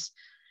students.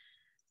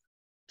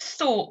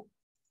 So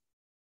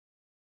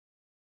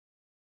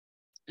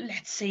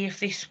let's see if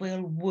this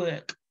will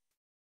work.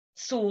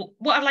 So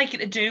what I'd like you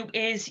to do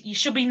is, you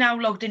should be now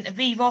logged into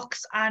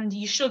Vevox and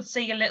you should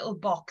see a little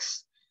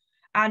box.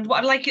 And what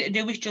I'd like you to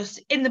do is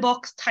just in the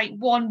box, type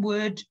one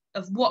word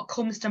of what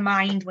comes to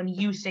mind when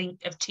you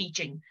think of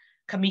teaching.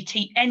 Can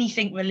be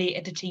anything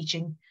related to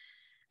teaching.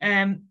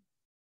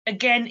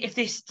 Again, if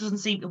this doesn't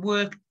seem to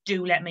work,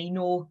 do let me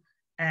know.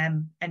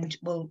 And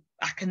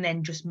I can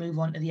then just move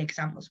on to the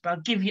examples, but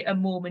I'll give you a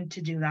moment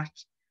to do that.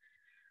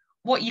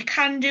 What you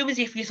can do is,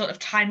 if you're sort of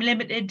time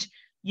limited,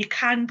 you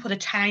can put a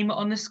timer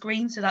on the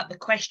screen so that the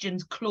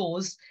questions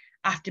close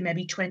after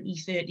maybe 20,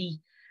 30,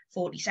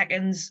 40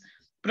 seconds.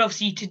 But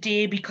obviously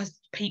today, because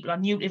people are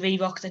new to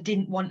Vevox, I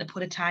didn't want to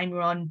put a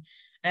timer on,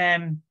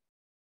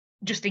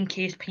 just in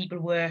case people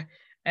were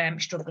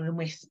struggling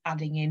with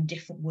adding in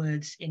different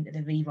words into the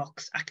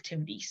Vevox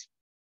activities.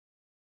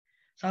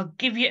 So I'll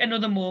give you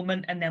another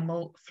moment and then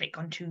we'll flick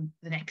on to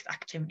the next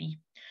activity.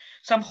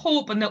 So I'm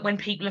hoping that when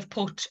people have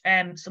put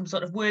some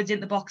sort of words in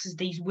the boxes,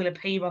 these will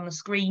appear on the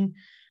screen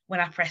when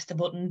I press the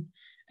button.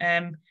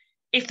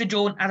 If they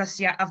don't, as I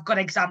say, I've got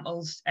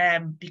examples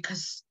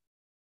because,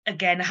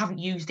 again, I haven't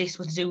used this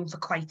with Zoom for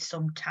quite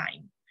some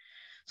time.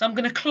 So I'm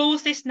going to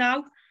close this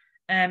now,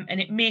 and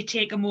it may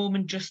take a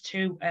moment just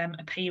to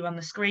appear on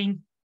the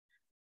screen.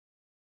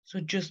 So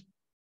just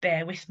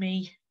bear with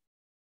me.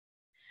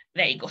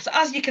 There you go. So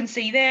as you can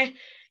see there,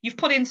 you've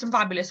put in some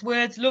fabulous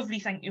words. Lovely,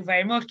 thank you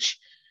very much.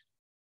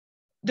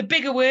 The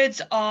bigger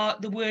words are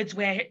the words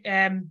where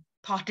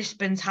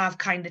participants have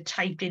kind of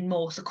typed in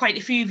more. So quite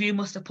a few of you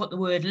must have put the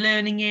word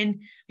learning in.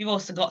 We've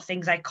also got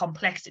things like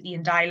complexity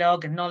and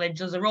dialogue and knowledge.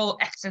 Those are all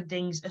excellent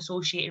things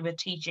associated with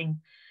teaching.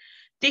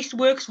 This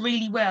works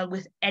really well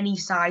with any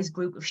size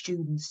group of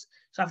students.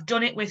 So I've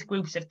done it with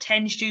groups of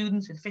 10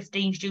 students, with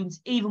 15 students,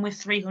 even with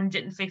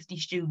 350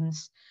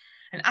 students.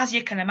 And as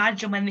you can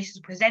imagine, when this is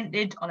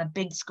presented on a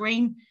big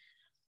screen,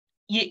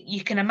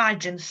 you can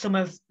imagine some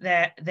of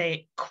the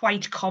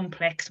quite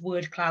complex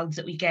word clouds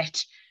that we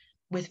get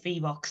with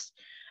Vevox.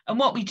 And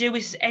what we do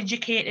is, as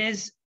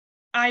educators,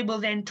 I will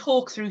then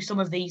talk through some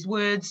of these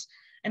words,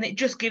 and it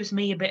just gives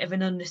me a bit of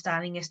an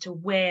understanding as to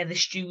where the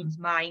students'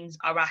 minds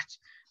are at.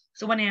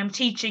 So when I am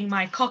teaching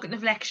my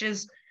cognitive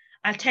lectures,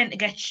 I tend to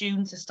get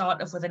students to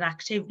start off with an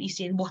activity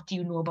saying, what do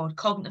you know about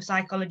cognitive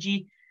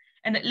psychology?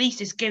 And at least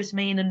this gives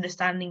me an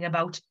understanding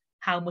about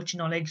how much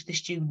knowledge the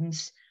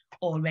students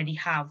already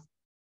have.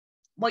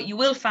 What you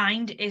will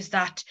find is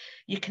that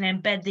you can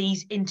embed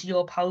these into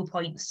your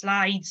PowerPoint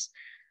slides,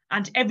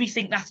 and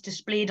everything that's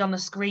displayed on the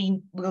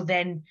screen will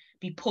then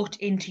be put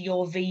into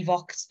your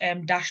Vevox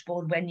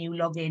dashboard when you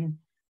log in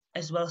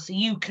as well. So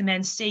you can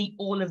then see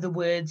all of the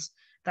words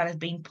that have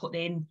been put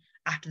in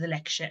after the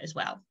lecture as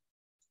well.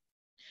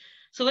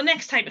 So the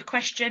next type of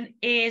question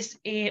is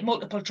a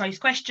multiple choice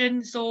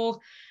question.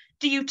 So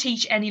do you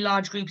teach any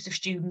large groups of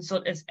students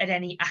sort of at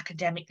any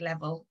academic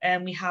level?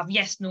 We have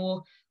yes,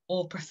 no,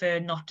 or prefer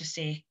not to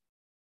say.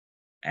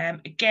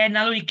 Again,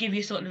 I'll only give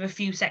you sort of a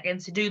few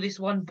seconds to do this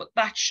one, but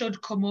that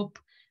should come up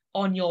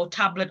on your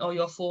tablet or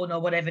your phone or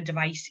whatever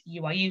device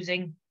you are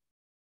using.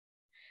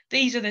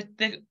 These are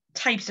the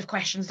types of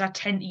questions that I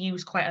tend to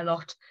use quite a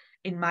lot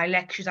in my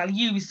lectures. I'll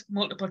use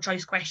multiple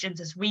choice questions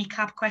as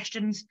recap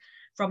questions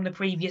from the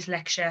previous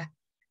lecture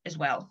as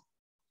well.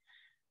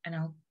 And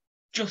I'll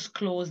just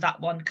close that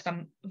one because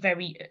I'm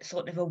very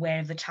sort of aware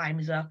of the time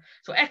as well.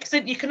 So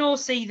excellent, you can all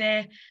see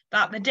there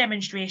that the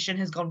demonstration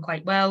has gone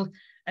quite well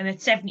and that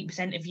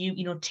 70% of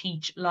you,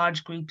 teach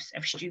large groups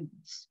of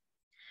students.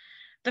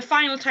 The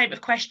final type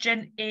of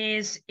question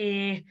is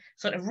a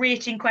sort of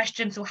rating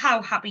question. So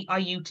how happy are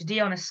you today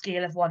on a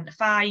scale of 1 to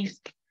 5?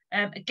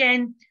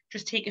 Again,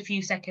 just take a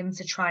few seconds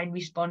to try and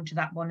respond to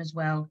that one as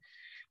well.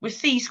 With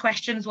these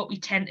questions, what we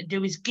tend to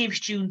do is give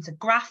students a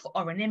graph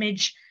or an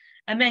image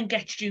and then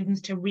get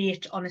students to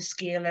rate on a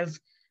scale of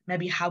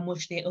maybe how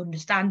much they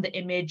understand the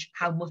image,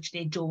 how much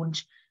they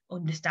don't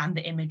understand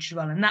the image as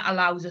well. And that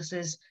allows us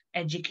as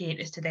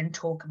educators to then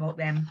talk about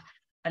them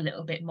a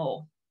little bit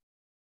more.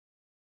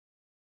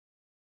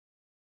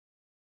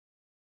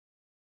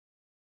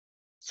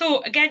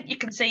 So again, you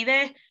can see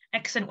there,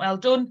 excellent, well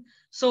done.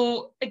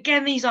 So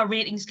again, these are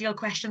rating scale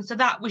questions. So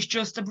that was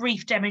just a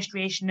brief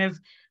demonstration of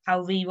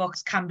how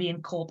Vevox can be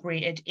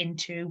incorporated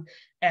into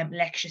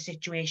lecture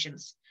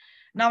situations.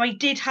 Now, I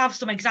did have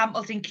some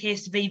examples in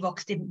case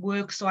Vevox didn't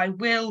work, so I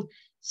will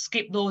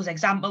skip those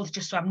examples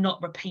just so I'm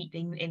not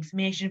repeating the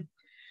information.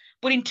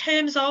 But in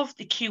terms of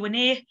the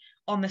Q&A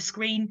on the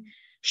screen,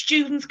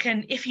 students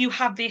can, if you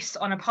have this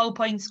on a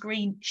PowerPoint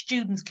screen,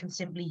 students can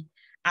simply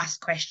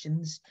ask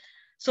questions.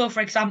 So,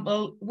 for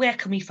example, where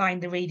can we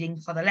find the reading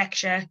for the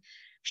lecture?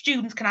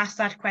 Students can ask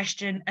that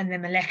question and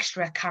then the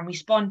lecturer can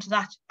respond to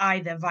that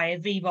either via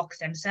Vevox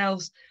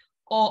themselves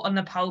or on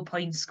the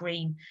PowerPoint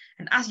screen.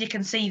 And as you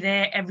can see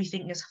there,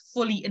 everything is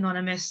fully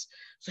anonymous,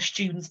 so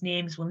students'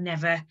 names will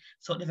never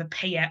sort of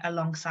appear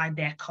alongside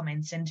their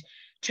comments. And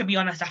to be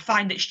honest, I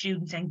find that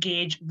students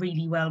engage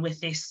really well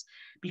with this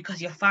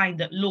because you'll find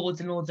that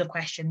loads and loads of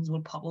questions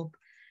will pop up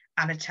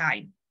at a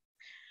time.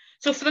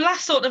 So for the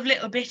last sort of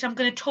little bit, I'm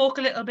going to talk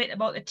a little bit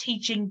about the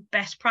teaching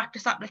best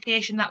practice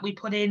application that we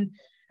put in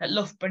at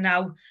Loughborough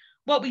now.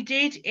 What we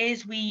did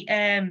is we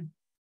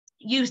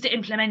used the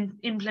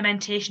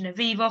implementation of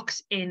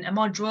Vevox in a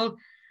module.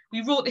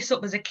 We wrote this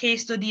up as a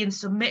case study and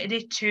submitted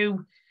it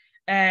to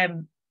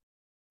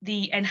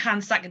the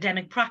Enhanced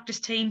Academic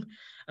Practice team.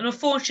 And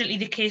unfortunately,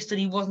 the case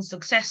study wasn't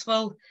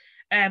successful.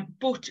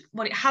 But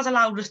what it has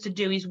allowed us to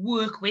do is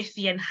work with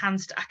the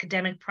Enhanced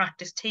Academic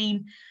Practice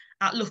team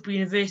at Loughborough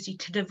University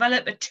to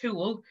develop a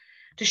tool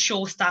to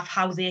show staff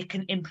how they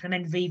can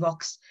implement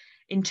Vevox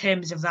in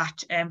terms of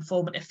that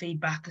formative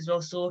feedback as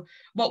well. So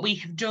what we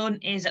have done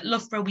is at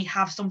Loughborough, we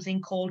have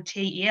something called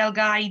TEL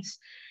guides,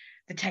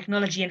 the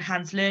Technology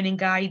Enhanced Learning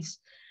Guides.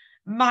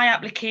 My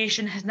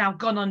application has now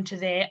gone onto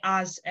there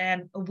as a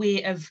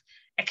way of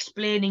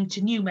explaining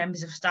to new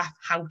members of staff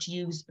how to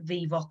use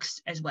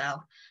Vevox as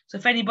well. So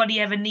if anybody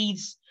ever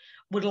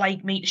would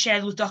like me to share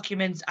those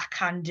documents, I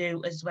can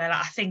do as well.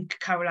 I think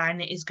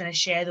Carolina is going to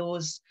share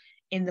those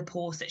in the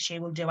post that she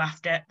will do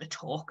after the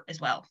talk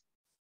as well.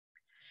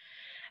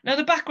 Now,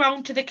 the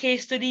background to the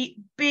case study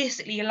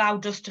basically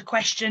allowed us to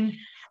question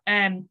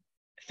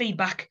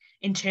feedback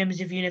in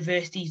terms of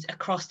universities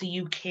across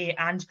the UK.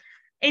 And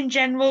in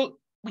general,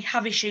 we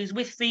have issues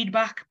with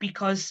feedback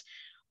because,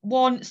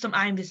 one,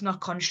 sometimes it's not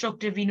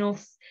constructive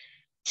enough.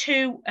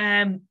 Two,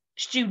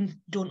 students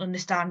don't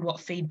understand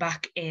what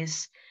feedback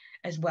is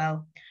as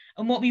well.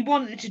 And what we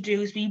wanted to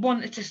do is we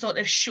wanted to sort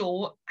of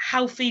show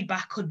how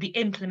feedback could be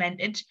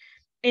implemented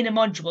in a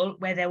module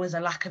where there was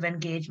a lack of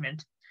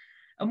engagement.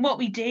 And what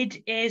we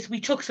did is we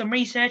took some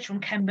research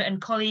from Kemba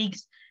and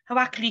colleagues who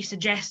actually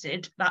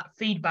suggested that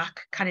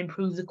feedback can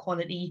improve the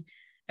quality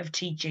of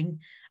teaching.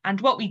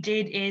 And what we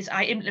did is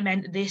I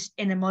implemented this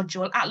in a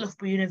module at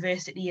Loughborough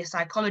University, a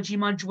psychology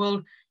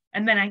module,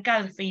 and then I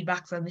gathered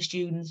feedback from the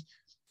students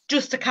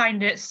just to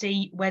kind of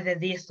see whether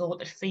they thought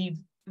that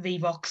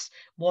Vevox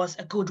was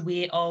a good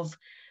way of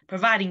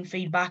providing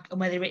feedback and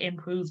whether it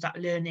improves that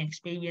learning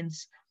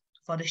experience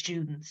for the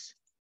students.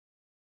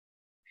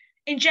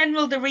 In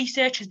general, the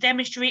research has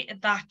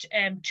demonstrated that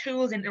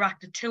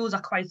interactive tools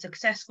are quite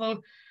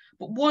successful,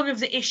 but one of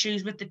the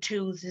issues with the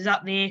tools is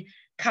that they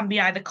can be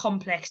either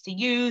complex to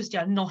use, they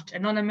are not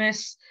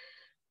anonymous.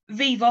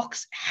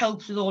 Vevox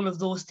helps with all of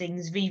those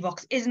things.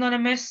 Vevox is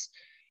anonymous,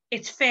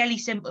 it's fairly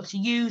simple to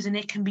use, and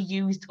it can be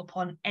used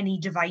upon any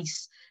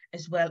device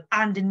as well,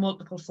 and in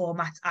multiple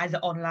formats, either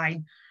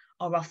online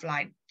or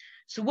offline.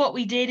 So what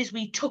we did is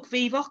we took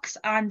Vevox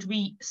and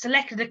we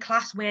selected a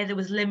class where there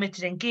was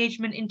limited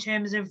engagement in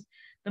terms of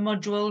the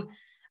module.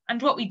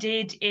 And what we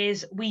did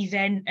is we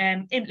then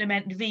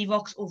implemented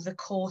Vevox over the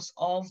course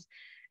of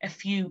a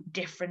few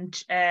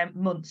different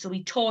months. So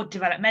we taught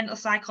developmental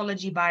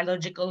psychology,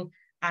 biological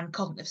and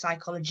cognitive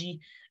psychology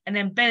and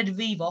embedded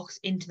Vevox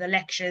into the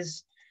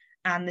lectures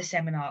and the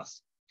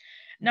seminars.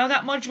 Now,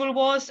 that module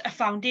was a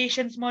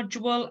foundations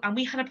module, and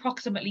we had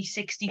approximately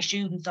 60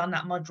 students on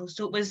that module,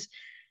 so it was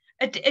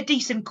a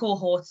decent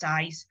cohort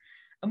size.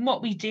 And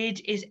what we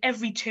did is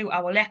every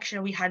 2-hour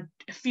lecture, we had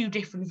a few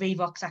different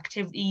Vevox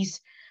activities,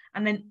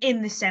 and then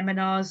in the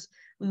seminars,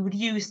 we would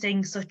use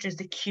things such as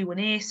the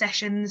Q&A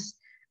sessions,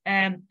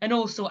 and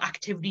also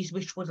activities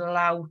which would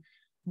allow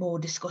more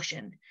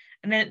discussion.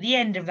 And then at the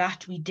end of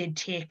that, we did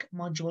take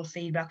module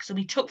feedback. So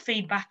we took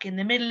feedback in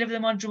the middle of the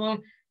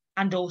module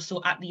and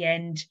also at the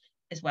end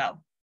as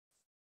well.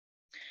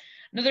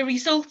 Now, the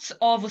results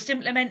of us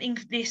implementing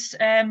this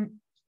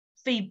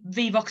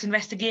Vevox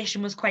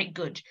investigation was quite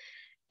good.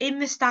 In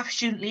the Staff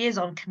Student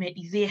Liaison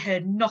Committee, they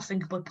heard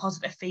nothing but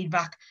positive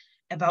feedback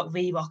about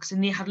Vevox,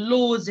 and they had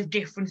loads of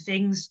different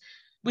things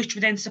which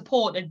were then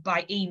supported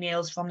by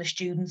emails from the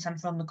students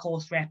and from the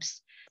course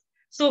reps.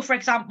 So, for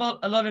example,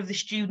 a lot of the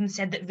students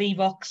said that the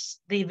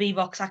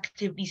Vevox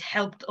activities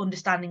helped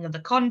understanding of the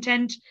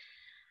content,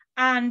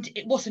 and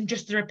it wasn't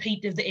just a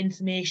repeat of the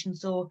information.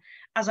 So,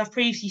 as I've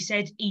previously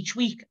said, each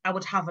week I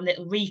would have a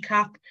little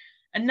recap,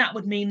 and that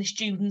would mean the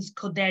students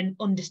could then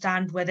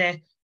understand whether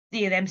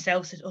they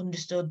themselves had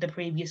understood the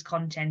previous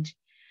content.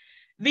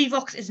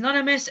 Vevox is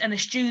anonymous, and the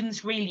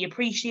students really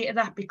appreciated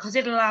that because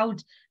it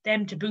allowed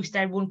them to boost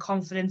their own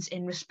confidence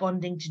in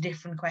responding to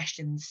different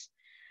questions.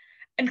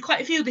 And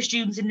quite a few of the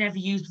students had never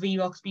used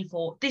Vevox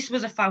before. This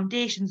was a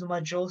foundations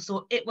module,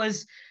 so it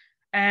was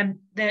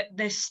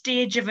the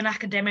stage of an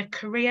academic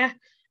career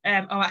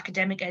or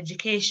academic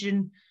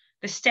education,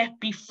 the step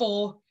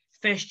before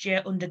first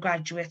year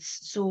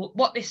undergraduates. So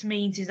what this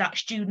means is that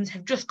students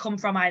have just come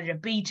from either a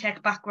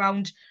BTEC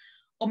background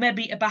or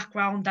maybe a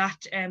background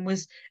that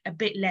was a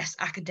bit less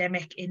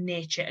academic in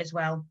nature as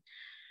well.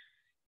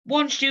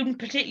 One student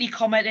particularly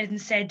commented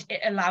and said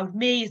it allowed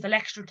me as the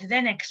lecturer to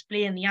then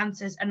explain the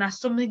answers, and that's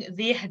something that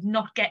they had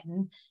not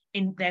gotten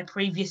in their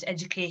previous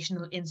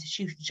educational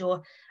institution.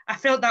 So I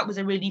felt that was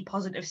a really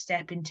positive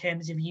step in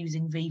terms of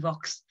using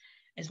Vevox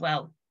as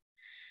well.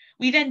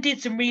 We then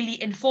did some really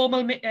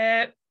informal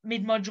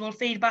mid-module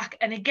feedback,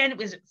 and again, it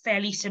was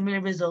fairly similar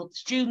results.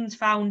 Students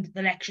found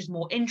the lectures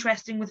more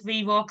interesting with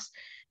Vevox.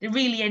 They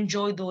really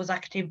enjoyed those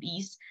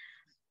activities.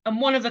 And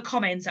one of the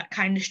comments that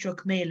kind of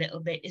struck me a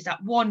little bit is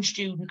that one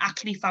student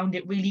actually found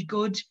it really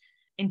good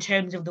in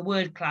terms of the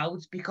word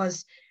clouds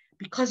because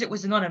it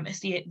was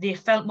anonymous. They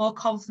felt more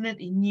confident.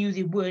 They knew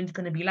they weren't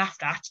going to be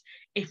laughed at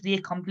if they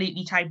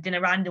completely typed in a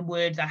random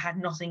word that had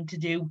nothing to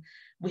do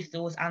with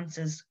those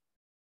answers.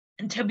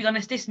 And to be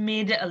honest, this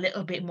made it a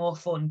little bit more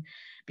fun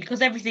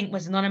because everything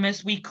was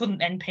anonymous. We couldn't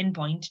then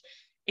pinpoint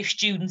if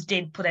students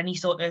did put any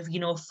sort of,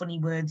 funny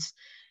words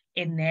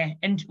in there.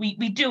 And we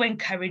do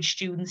encourage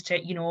students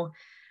to,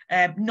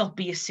 not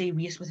be as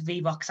serious with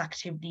Vevox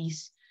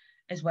activities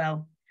as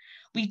well.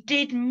 We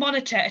did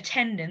monitor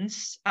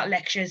attendance at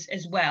lectures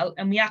as well,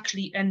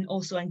 and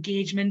also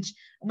engagement.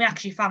 And we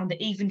actually found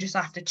that even just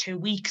after 2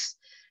 weeks,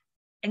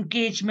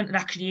 engagement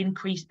had actually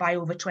increased by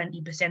over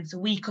 20%. So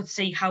we could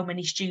see how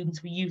many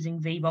students were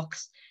using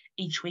Vevox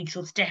each week.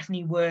 So it's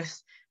definitely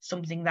worth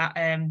something that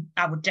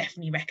I would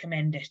definitely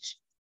recommend it.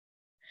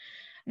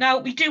 Now,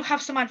 we do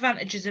have some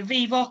advantages of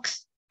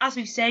Vevox. As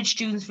we said,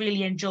 students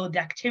really enjoyed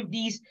the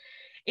activities.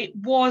 It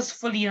was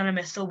fully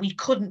anonymous, so we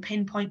couldn't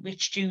pinpoint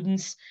which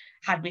students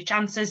had which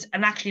answers,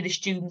 and actually the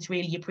students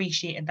really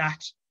appreciated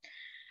that.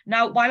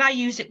 Now, while I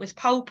use it with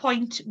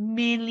PowerPoint,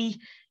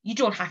 mainly, you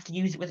don't have to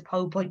use it with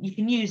PowerPoint. You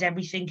can use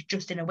everything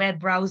just in a web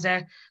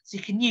browser, so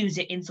you can use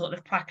it in sort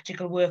of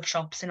practical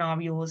workshop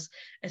scenarios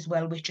as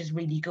well, which is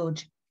really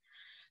good.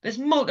 There's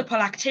multiple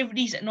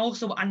activities and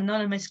also an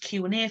anonymous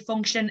Q&A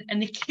function, and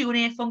the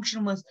Q&A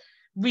function was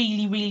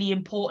really, really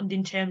important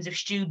in terms of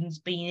students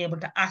being able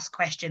to ask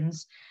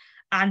questions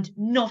and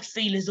not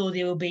feel as though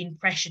they were being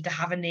pressured to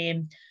have a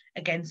name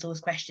against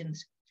those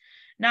questions.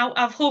 Now,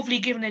 I've hopefully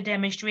given a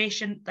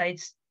demonstration that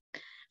it's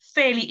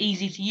fairly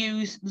easy to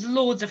use. There's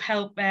loads of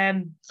help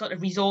sort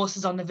of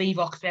resources on the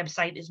Vevox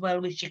website as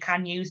well, which you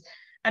can use.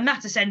 And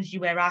that's essentially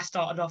where I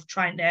started off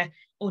trying to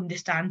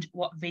understand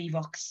what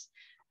Vevox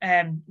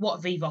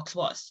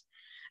was.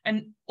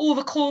 And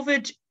over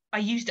COVID, I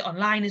used it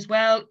online as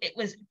well. It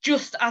was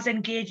just as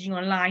engaging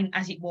online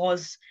as it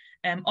was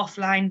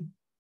offline.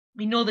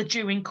 We know that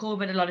during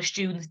COVID, a lot of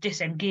students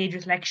disengage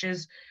with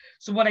lectures.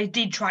 So what I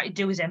did try to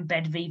do is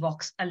embed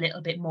Vevox a little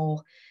bit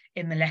more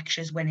in the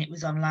lectures when it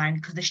was online,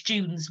 because the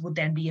students would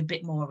then be a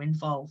bit more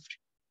involved.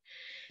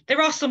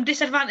 There are some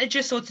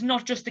disadvantages, so it's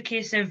not just a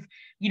case of,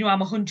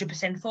 I'm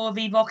 100% for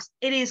Vevox.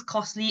 It is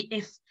costly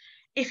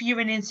if you're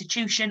an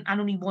institution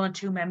and only 1 or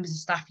 2 members of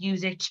staff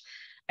use it.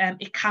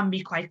 It can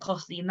be quite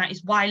costly, and that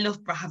is why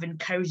Loughborough have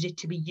encouraged it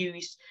to be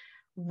used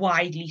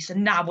widely. So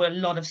now a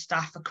lot of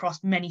staff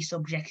across many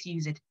subjects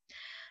use it.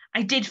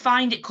 I did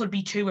find it could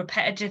be too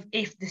repetitive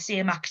if the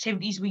same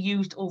activities were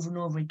used over and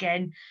over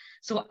again.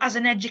 So as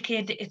an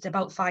educator, it's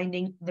about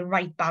finding the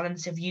right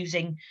balance of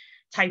using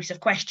types of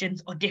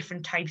questions or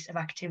different types of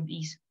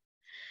activities.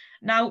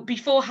 Now,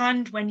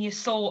 beforehand, when you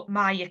saw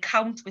my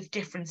account with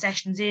different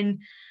sessions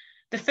in,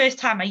 The first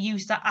time I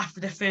used that after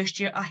the first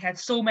year, I had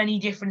so many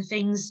different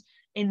things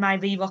in my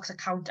Vevox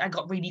account. I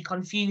got really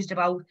confused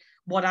about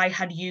what I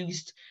had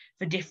used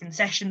for different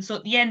sessions. So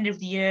at the end of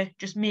the year,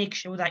 just make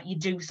sure that you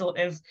do sort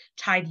of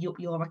tidy up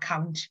your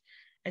account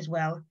as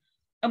well.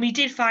 And we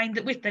did find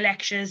that with the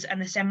lectures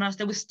and the seminars,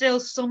 there was still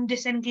some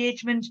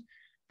disengagement,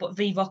 but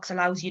Vevox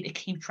allows you to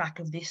keep track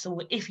of this.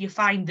 So if you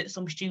find that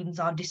some students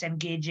are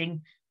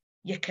disengaging,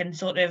 you can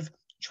sort of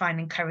try and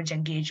encourage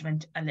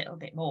engagement a little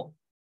bit more.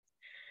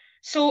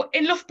 So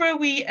in Loughborough,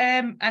 we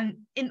and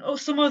in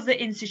some other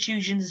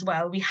institutions as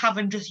well, we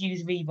haven't just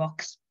used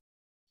Vevox.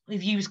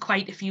 We've used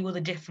quite a few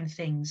other different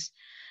things.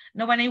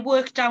 Now, when I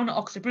worked down at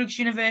Loughborough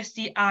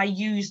University, I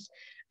used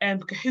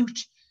Kahoot,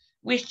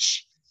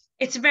 which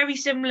it's very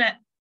similar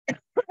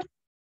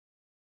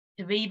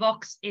to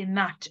Vevox in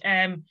that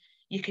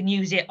you can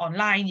use it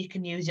online, you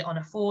can use it on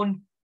a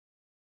phone,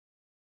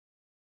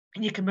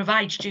 and you can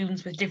provide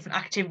students with different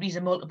activities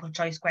and multiple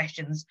choice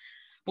questions.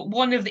 But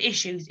one of the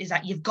issues is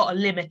that you've got a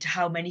limit to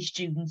how many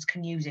students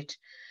can use it.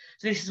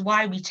 So this is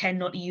why we tend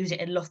not to use it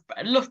in Loughborough.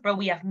 At Loughborough,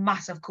 we have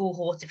massive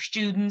cohorts of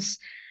students,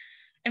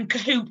 and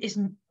Kahoot is,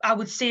 I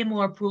would say,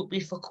 more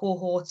appropriate for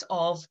cohorts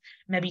of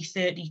maybe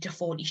 30 to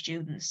 40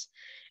 students.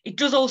 It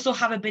does also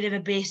have a bit of a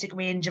basic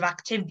range of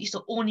activities,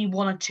 so only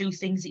 1 or 2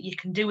 things that you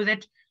can do with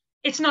it.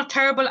 It's not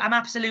terrible, I'm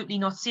absolutely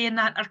not saying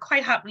that. I'd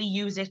quite happily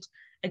use it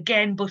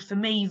again, but for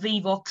me,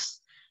 Vevox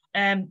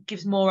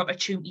gives more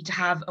opportunity to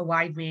have a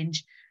wide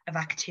range of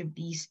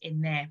activities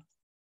in there.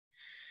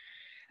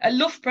 At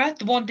Loughborough,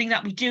 the one thing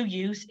that we do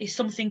use is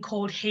something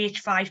called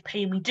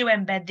H5P, and we do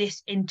embed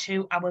this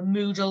into our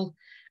Moodle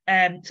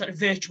sort of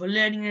virtual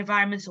learning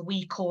environment, so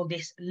we call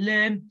this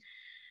Learn.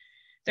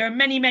 There are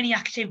many, many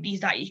activities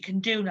that you can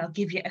do, and I'll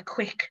give you a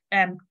quick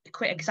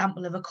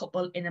example of a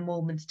couple in a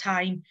moment's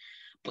time.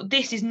 But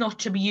this is not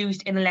to be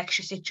used in a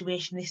lecture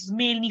situation. This is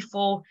mainly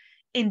for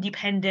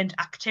independent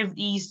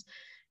activities.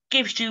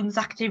 Give students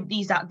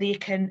activities that they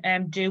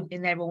can do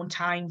in their own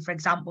time, for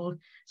example,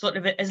 sort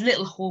of as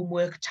little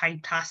homework type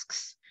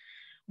tasks.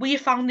 We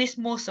have found this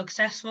more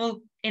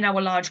successful in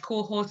our large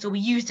cohort, so we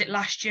used it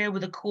last year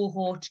with a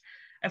cohort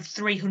of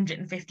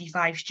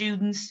 355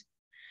 students.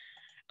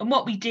 And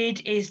what we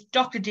did is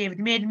Dr. David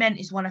Maidment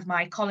is one of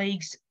my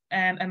colleagues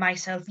and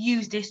myself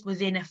used this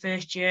within a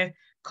first year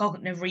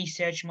cognitive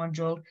research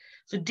module.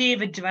 So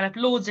David developed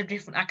loads of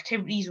different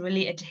activities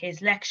related to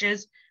his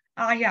lectures.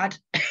 I had,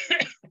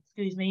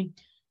 excuse me,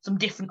 some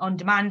different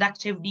on-demand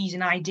activities,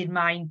 and I did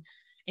mine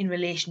in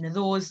relation to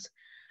those.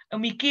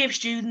 And we gave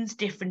students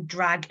different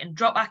drag and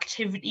drop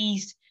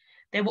activities.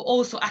 There were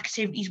also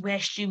activities where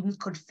students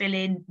could fill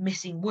in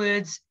missing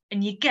words,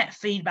 and you get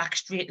feedback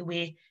straight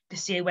away to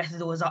say whether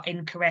those are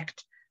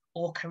incorrect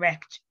or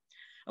correct.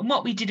 And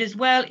what we did as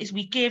well is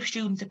we gave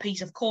students a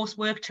piece of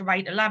coursework to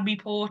write a lab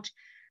report.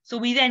 So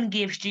we then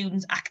gave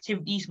students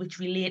activities which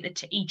related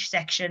to each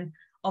section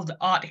of the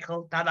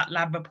article that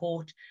lab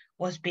report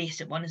was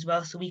based upon as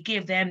well. So we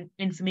gave them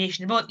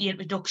information about the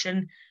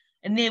introduction,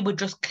 and they would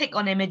just click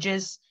on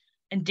images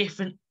and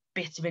different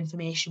bits of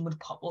information would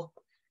pop up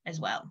as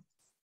well.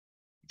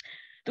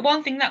 The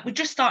one thing that we're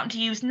just starting to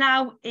use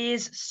now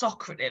is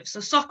Socrative. So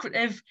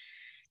Socrative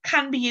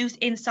can be used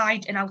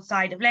inside and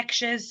outside of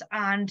lectures.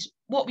 And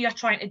what we are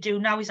trying to do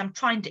now is I'm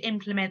trying to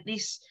implement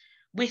this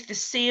with the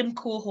same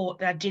cohort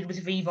that I did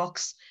with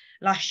Vevox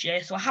last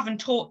year. So I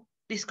haven't taught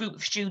this group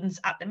of students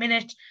at the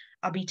minute.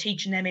 I'll be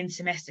teaching them in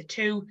semester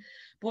 2.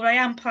 But what I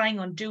am planning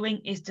on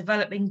doing is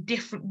developing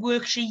different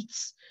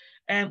worksheets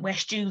where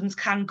students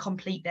can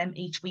complete them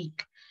each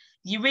week.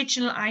 The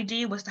original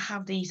idea was to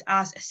have these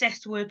as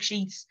assessed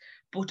worksheets,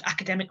 but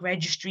academic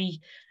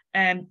registry,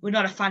 we're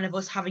not a fan of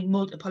us having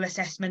multiple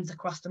assessments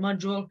across the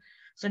module.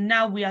 So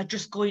now we are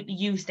just going to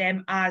use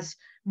them as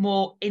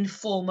more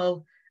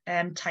informal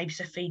types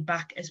of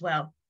feedback as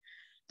well.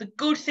 The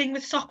good thing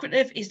with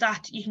Socrative is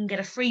that you can get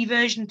a free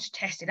version to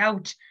test it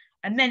out.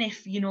 And then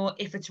if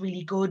it's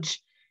really good,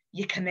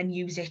 you can then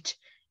use it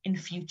in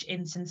future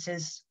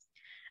instances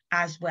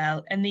as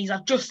well. And these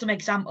are just some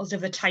examples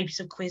of the types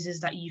of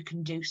quizzes that you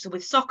can do. So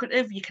with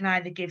Socrative, you can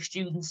either give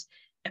students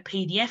a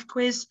PDF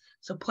quiz,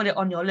 so put it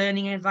on your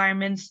learning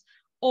environments,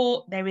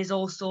 or there is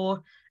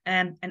also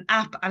an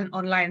app and an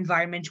online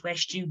environment where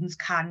students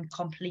can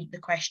complete the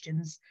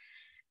questions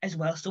as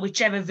well. So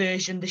whichever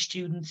version the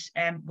students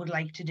would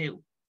like to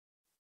do.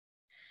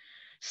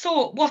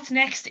 So what's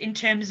next in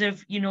terms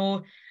of,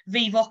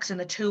 Vevox and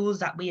the tools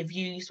that we have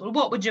used? Well,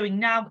 what we're doing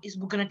now is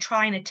we're going to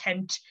try and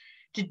attempt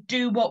to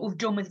do what we've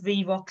done with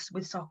Vevox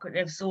with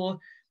Socrative. So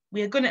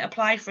we are going to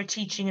apply for a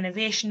Teaching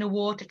Innovation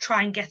Award to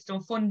try and get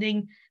some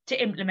funding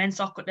to implement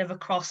Socrative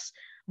across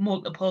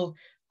multiple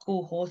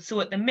cohorts. So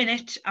at the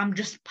minute, I'm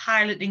just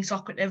piloting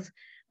Socrative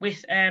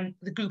with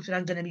the group that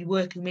I'm going to be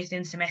working with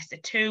in semester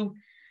 2.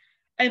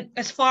 And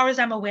as far as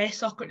I'm aware,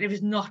 Socrative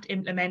is not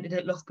implemented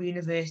at Loughborough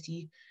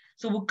University.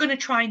 So we're going to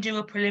try and do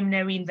a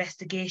preliminary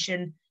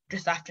investigation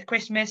just after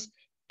Christmas.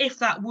 If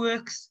that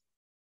works,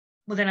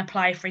 we'll then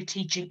apply for a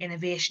Teaching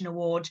Innovation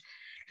Award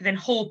to then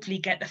hopefully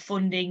get the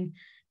funding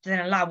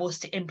then allow us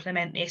to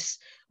implement this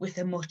with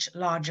a much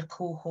larger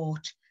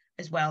cohort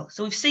as well.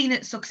 So we've seen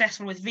it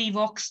successful with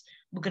Vevox.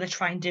 We're going to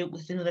try and do it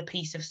with another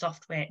piece of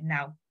software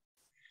now.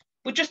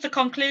 But just to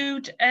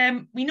conclude,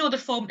 we know that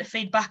formative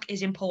feedback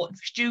is important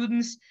for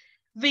students.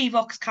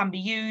 Vevox can be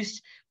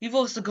used. We've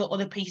also got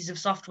other pieces of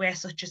software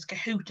such as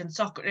Kahoot and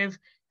Socrative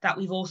that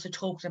we've also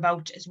talked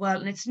about as well.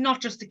 And it's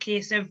not just a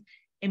case of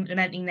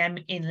implementing them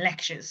in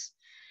lectures.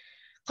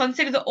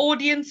 Consider the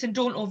audience and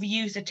don't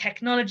overuse the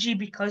technology,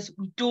 because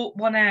we don't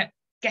want to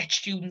get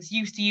students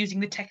used to using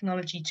the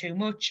technology too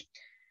much.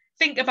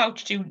 Think about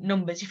student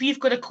numbers. If you've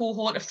got a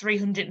cohort of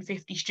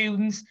 350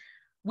 students,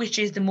 which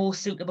is the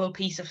most suitable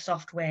piece of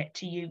software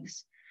to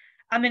use?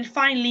 And then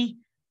finally,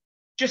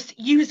 just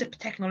use the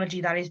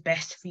technology that is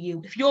best for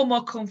you. If you're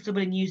more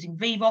comfortable in using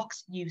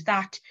Vevox, use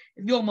that.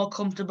 If you're more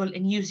comfortable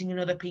in using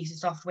another piece of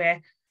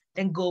software,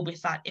 then go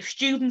with that. If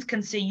students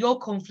can see you're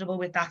comfortable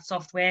with that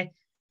software,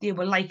 they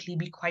will likely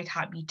be quite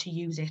happy to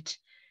use it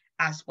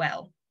as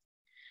well.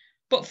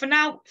 But for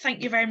now,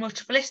 thank you very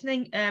much for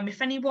listening.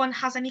 If anyone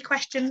has any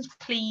questions,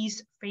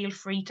 please feel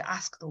free to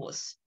ask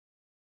those.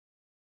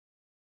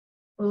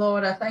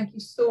 Laura, thank you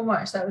so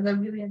much. That was a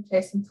really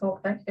interesting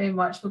talk. Thank you very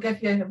much. We'll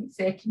give you a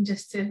second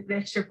just to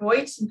rest your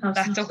voice and have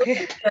That's some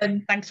okay.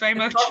 And thanks very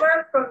much.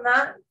 Cover from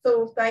that.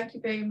 So thank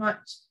you very much.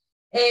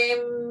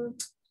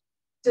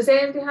 Does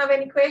anybody have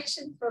any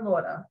questions for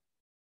Laura?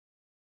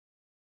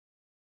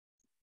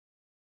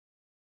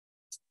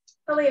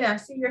 Helena, I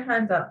see your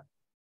hand up.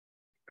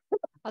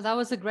 Oh, that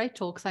was a great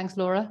talk. Thanks,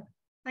 Laura.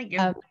 Thank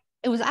you.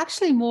 It was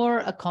actually more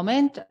a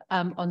comment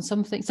on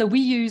something. So we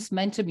use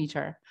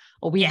Mentimeter,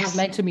 or we have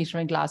Mentimeter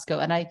in Glasgow.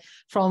 And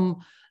from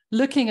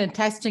looking and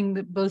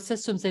testing both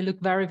systems, they look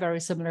very, very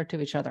similar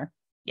to each other.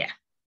 Yeah.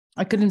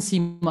 I couldn't see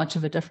much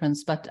of a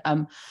difference. But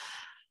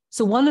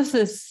so one of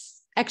the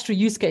extra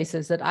use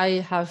cases that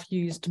I have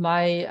used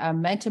my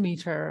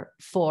Mentimeter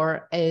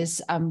for is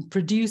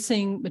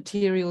producing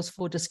materials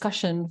for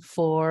discussion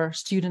for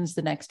students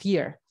the next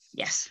year.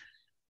 Yes.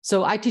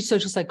 So I teach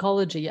social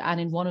psychology, and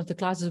in one of the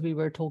classes we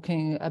were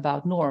talking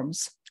about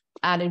norms.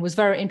 And it was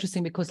very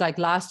interesting because like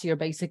last year,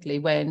 basically,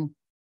 when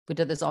we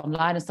did this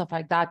online and stuff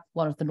like that,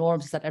 one of the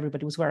norms is that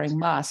everybody was wearing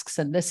masks.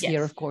 And this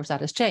year, of course,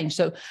 that has changed.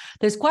 So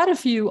there's quite a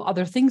few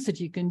other things that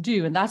you can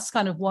do. And that's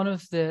kind of one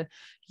of the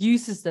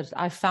uses that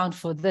I found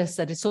for this,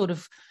 that it sort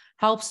of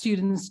helps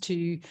students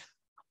to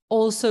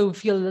also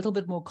feel a little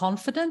bit more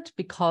confident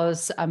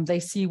because they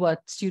see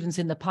what students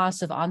in the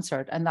past have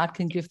answered, and that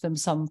can give them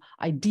some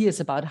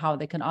ideas about how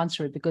they can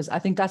answer it. Because I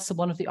think that's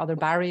one of the other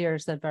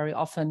barriers that very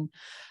often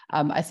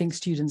I think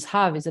students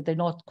have, is that they're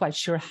not quite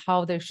sure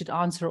how they should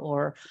answer,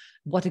 or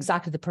what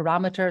exactly the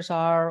parameters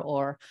are,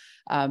 or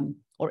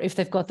if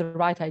they've got the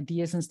right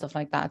ideas and stuff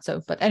like that.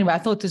 So, but anyway, I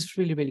thought this was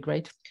really, really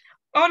great.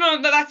 Oh,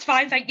 no, that's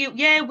fine. Thank you.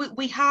 Yeah,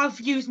 we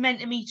have used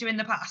Mentimeter in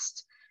the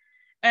past.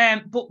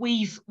 But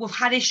we've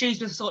had issues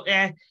with sort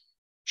of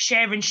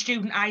sharing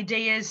student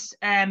ideas,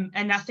 and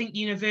I think the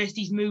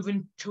university's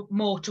moving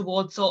more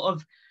towards sort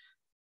of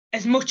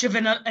as much of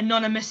an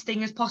anonymous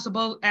thing as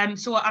possible.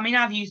 So I mean,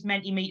 I've used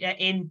Mentimeter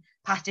in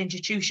past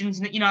institutions,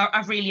 and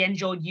I've really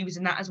enjoyed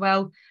using that as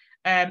well.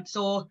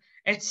 So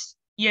it's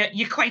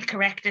you're quite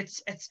correct.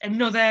 It's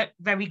another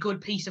very good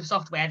piece of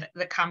software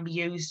that can be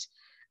used.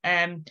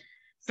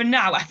 For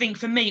now, I think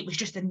for me it was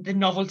just the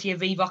novelty of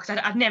Vevox.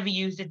 I'd never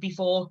used it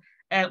before.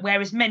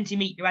 Whereas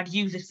Mentimeter, I'd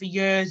used it for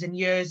years and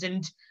years,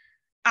 and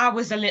I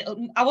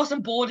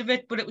wasn't bored of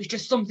it, but it was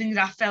just something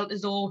that I felt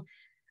as though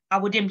I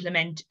would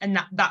implement, and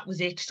that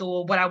was it.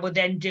 So what I would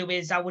then do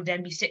is I would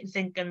then be sitting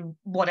thinking,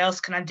 what else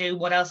can I do?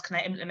 What else can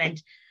I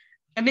implement?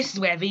 And this is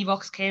where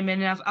Vevox came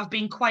in. And I've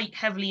been quite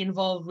heavily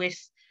involved with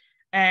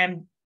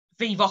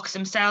Vevox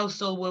themselves.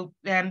 So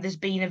there's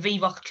been a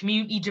Vevox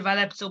community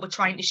developed. So we're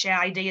trying to share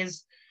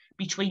ideas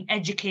between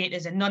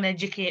educators and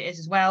non-educators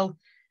as well.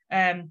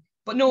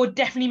 But no,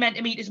 definitely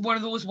Mentimeter is one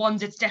of those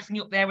ones that's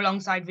definitely up there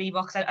alongside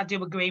Vevox. I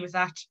do agree with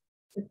that.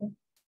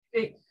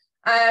 Great.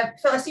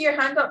 Phil, I see your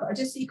hand up. I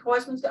just see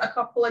Cosmo's got a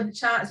couple in the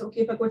chat. Is it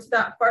okay if I go to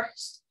that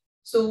first?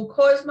 So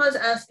Cosmo's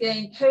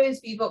asking, how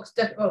is Vevox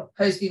different? Well,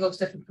 how is Vevox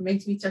different from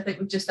Mentimeter? I think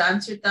we've just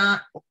answered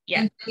that.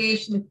 Yeah.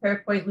 Integration with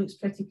PowerPoint looks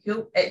pretty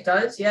cool. It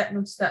does, yeah,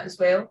 noticed that as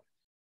well.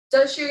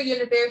 Does your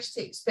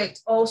university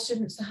expect all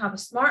students to have a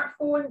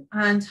smartphone?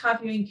 And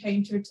have you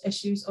encountered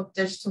issues of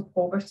digital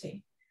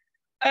poverty?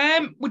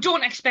 We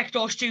don't expect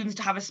all students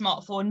to have a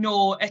smartphone.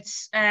 No,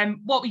 it's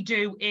what we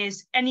do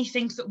is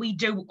anything that we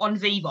do on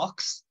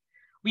Vevox,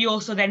 we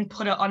also then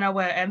put it on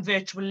our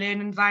virtual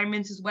learning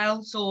environments as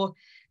well. So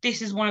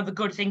this is one of the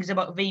good things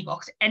about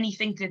Vevox.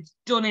 Anything that's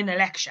done in a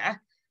lecture,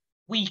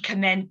 we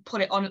can then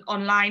put it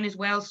online as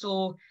well.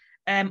 So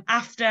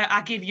after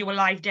I give you a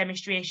live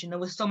demonstration, there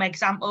was some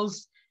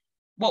examples.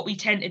 What we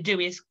tend to do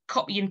is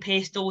copy and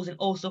paste those and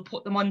also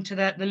put them onto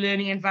the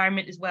learning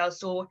environment as well.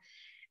 So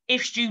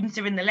if students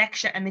are in the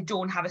lecture and they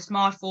don't have a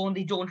smartphone,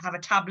 they don't have a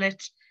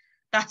tablet,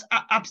 that's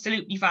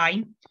absolutely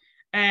fine.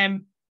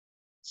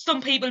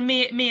 Some people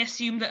may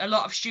assume that a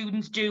lot of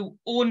students do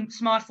own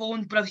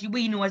smartphones, but obviously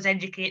we know as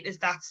educators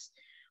that's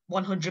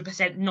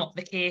 100% not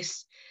the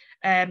case.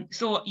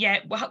 So yeah,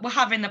 we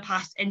have in the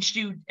past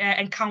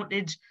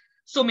encountered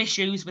some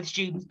issues with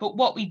students, but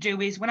what we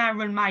do is when I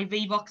run my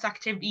Vevox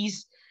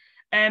activities,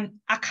 I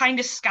kind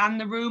of scan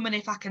the room, and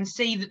if I can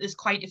see that there's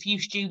quite a few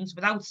students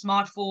without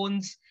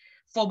smartphones,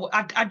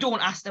 I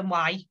don't ask them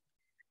why.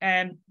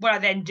 What I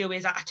then do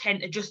is I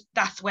tend to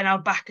that's when I'll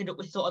back it up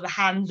with sort of the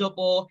hands up,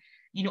 or,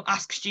 you know,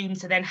 ask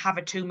students to then have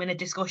a 2-minute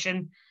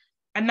discussion.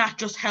 And that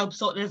just helps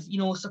sort of, you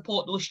know,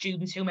 support those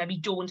students who maybe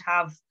don't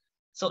have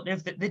sort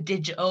of the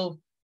digital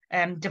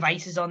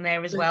devices on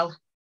there as well.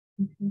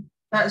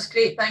 That's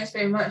great. Thanks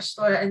very much,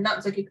 Laura. And that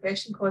was a good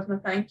question, Cosmo.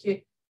 Thank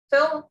you.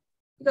 Phil,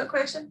 you got a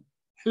question?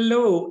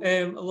 Hello,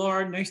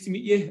 Laura. Nice to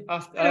meet you. I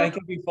think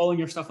I've been following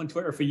your stuff on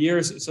Twitter for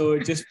years. So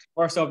just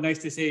first off, nice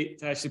to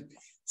actually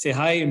say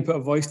hi and put a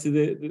voice to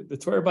the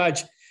Twitter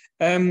badge.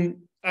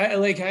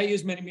 I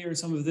use Mentimeter in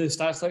some of the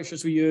stats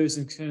lectures we use,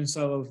 and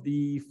some of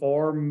the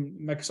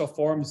Microsoft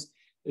Forms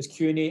as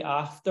Q&A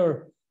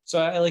after.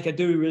 So I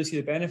do really see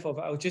the benefit of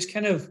it. I would just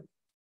kind of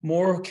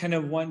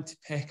want to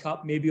pick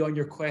up maybe on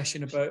your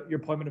question about your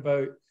point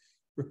about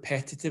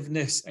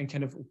repetitiveness, and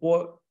kind of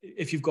what,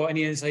 if you've got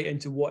any insight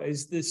into what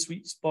is the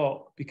sweet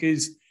spot,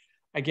 because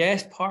I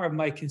guess part of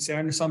my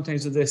concern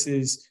sometimes with this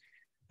is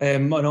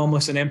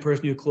almost an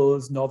Emperor's New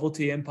Clothes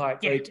novelty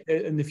impact. Yeah. Like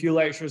in the few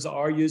lecturers that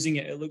are using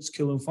it, it looks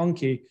cool and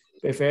funky.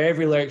 But if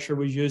every lecturer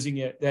was using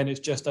it, then it's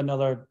just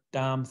another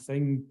damn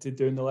thing to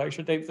do in the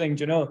lecture type thing,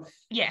 do you know?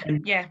 Yeah,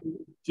 and yeah. Do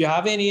you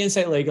have any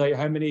insight, like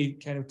how many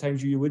kind of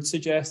times you would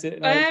suggest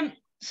it?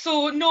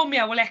 So normally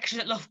our lectures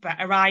at Loughborough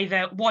are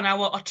either 1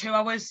 hour or 2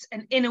 hours,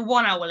 and in a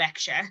 1 hour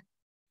lecture,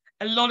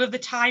 a lot of the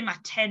time I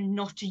tend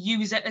not to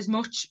use it as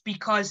much,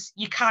 because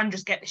you can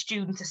just get the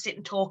students to sit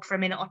and talk for a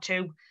minute or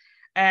two.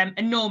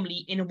 And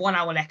normally in a 1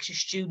 hour lecture,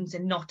 students are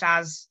not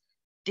as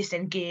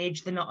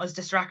disengaged, they're not as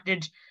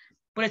distracted,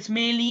 but it's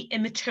mainly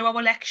in the 2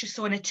 hour lecture.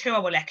 So in a 2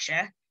 hour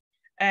lecture,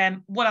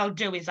 what I'll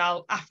do is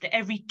after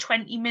every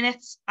 20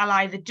 minutes, I'll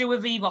either do a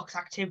Vevox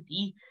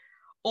activity,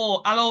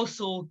 or I'll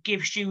also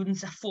give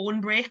students a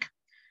phone break.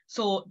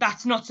 So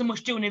that's not so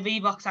much doing a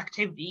Vevox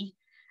activity,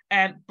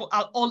 but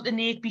I'll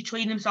alternate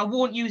between them. So I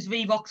won't use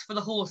Vevox for the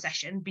whole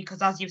session,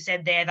 because as you've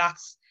said there,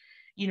 that's,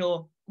 you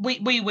know,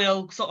 we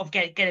will sort of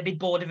get a bit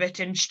bored of it,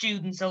 and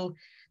students they'll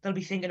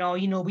be thinking, oh,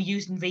 you know, we're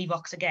using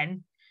Vevox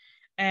again.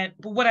 But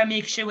what I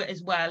make sure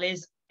as well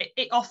is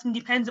it often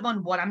depends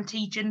upon what I'm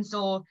teaching.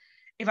 So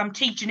if I'm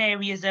teaching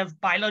areas of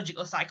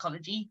biological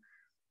psychology,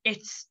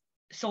 it's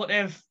sort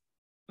of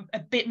a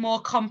bit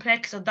more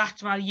complex, so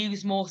that's when I'll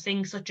use more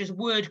things such as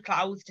word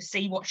clouds to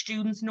see what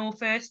students know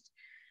first.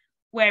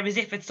 Whereas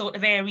if it's sort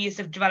of areas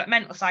of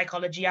developmental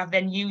psychology, I've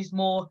then used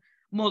more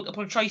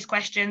multiple choice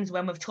questions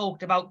when we've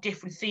talked about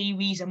different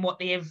theories and what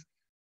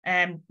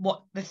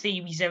the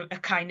theories are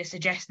kind of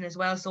suggesting as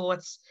well. So it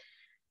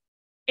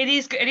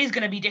is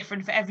going to be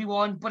different for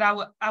everyone, but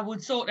I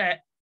would sort of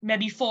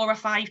maybe 4 or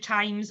 5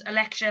 times a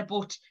lecture,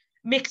 but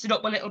mix it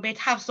up a little bit,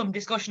 have some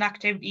discussion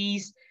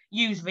activities,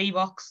 use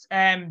Vevox,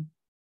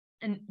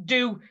 and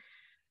do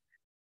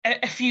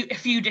a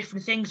few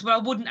different things. What I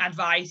wouldn't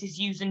advise is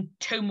using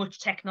too much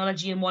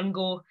technology in one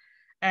go.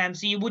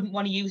 So you wouldn't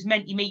want to use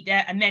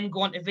Mentimeter and then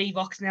go on to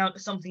Vevox and out to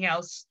something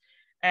else.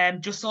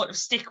 Just sort of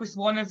stick with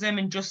one of them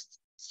and just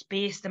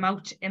space them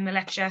out in the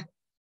lecture.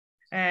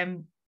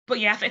 But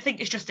yeah, I think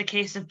it's just a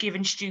case of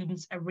giving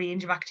students a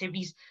range of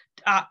activities.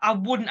 I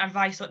wouldn't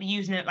advise sort of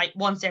using it like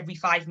once every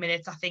 5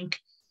 minutes. I think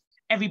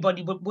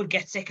everybody would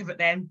get sick of it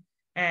then.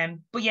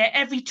 But yeah,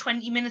 every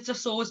 20 minutes or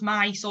so is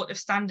my sort of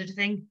standard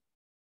thing.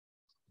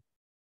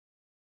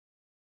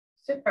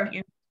 Super.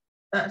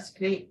 That's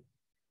great.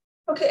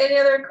 Okay, any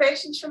other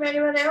questions from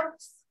anyone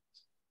else?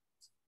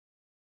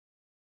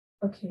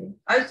 Okay,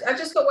 I've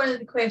just got one of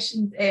the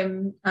questions,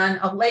 and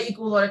I'll let you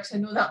go, Laura, because I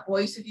know that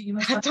voice of you. You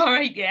must have, that's all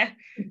right, yeah.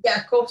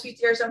 Get a coffee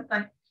tea or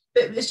something.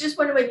 But it's just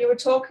one when you were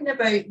talking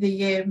about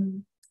the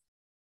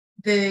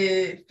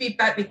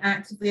feedback being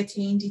actively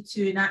attended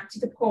to and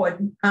acted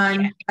upon,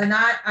 and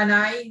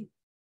I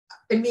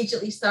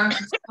immediately started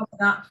to cover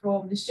that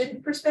from the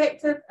student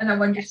perspective, and I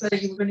wondered whether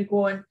you were going to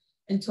go on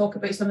and talk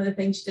about some of the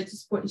things you did to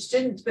support the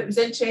students. But it was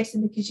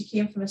interesting because you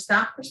came from a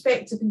staff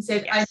perspective and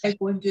said, I now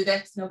go and do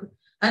this,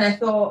 and I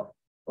thought,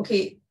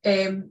 okay,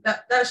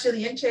 that's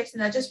really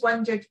interesting. I just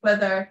wondered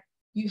whether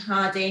you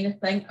had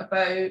anything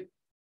about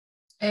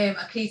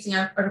creating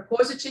a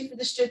repository for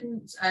the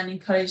students and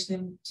encourage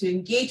them to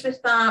engage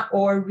with that,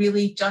 or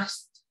really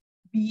just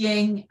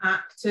being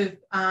active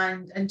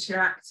and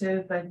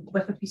interactive and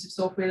with a piece of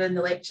software in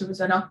the lecture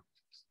was enough?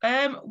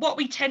 What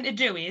we tend to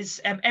do is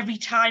every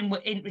time we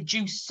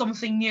introduce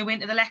something new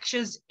into the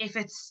lectures, if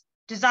it's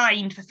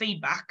designed for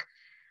feedback,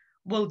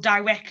 we'll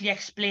directly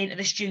explain to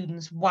the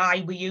students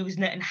why we're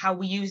using it and how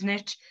we're using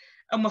it.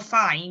 And we'll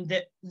find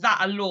that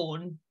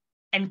alone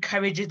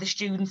encourages the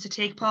students to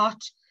take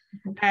part.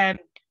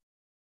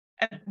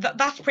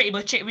 That's pretty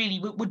much it, really.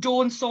 We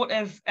don't sort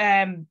of,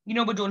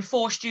 we don't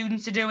force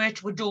students to do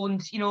it. We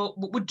don't,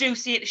 we do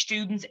say to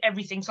students,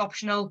 everything's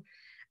optional.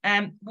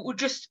 But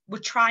we're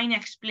trying to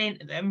explain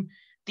to them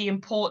the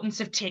importance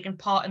of taking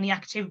part in the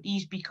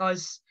activities,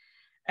 because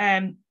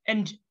and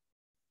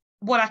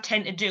what I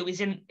tend to do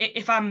is,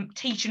 if I'm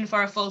teaching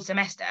for a full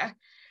semester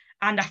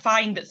and I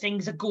find that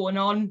things are going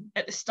on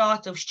at the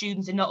start of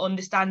students are not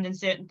understanding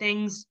certain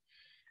things,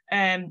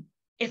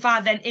 if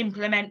I then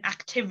implement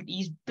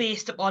activities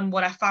based upon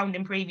what I found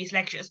in previous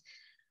lectures,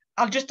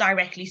 I'll just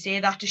directly say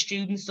that to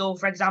students. So,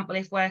 for example,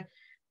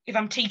 if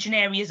I'm teaching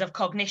areas of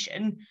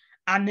cognition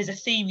and there's a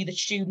theory that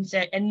students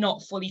are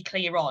not fully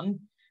clear on,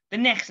 the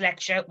next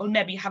lecture will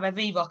maybe have a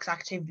Vevox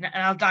activity,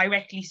 and I'll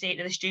directly say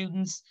to the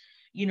students,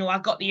 you know, I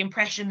got the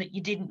impression that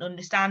you didn't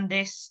understand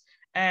this,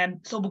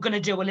 so we're going to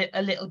do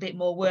a little bit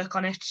more work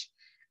on it.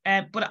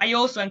 But I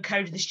also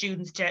encourage the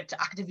students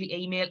to actively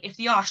email if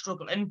they are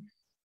struggling.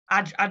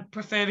 I'd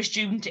prefer a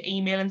student to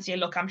email and say,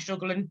 look, I'm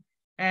struggling.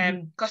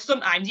 Because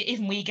sometimes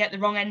even we get the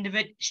wrong end of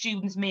it,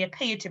 students may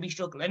appear to be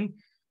struggling,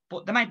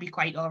 but they might be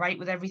quite all right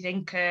with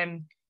everything.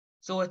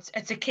 So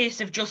it's a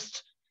case of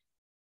just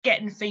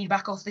getting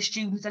feedback off the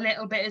students a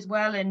little bit as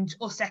well, and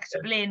us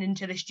explaining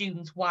to the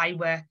students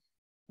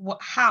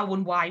how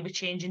and why we're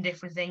changing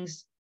different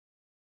things.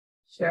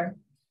 Sure.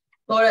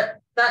 Laura,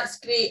 that's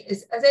great.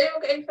 Has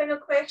anyone got any final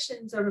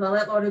questions, or will I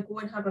let Laura go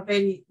and have a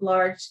very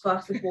large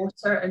glass of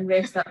water and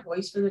rest that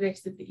voice for the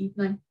rest of the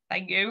evening?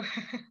 Thank you.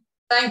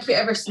 Thank you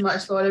ever so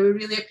much, Laura. We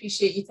really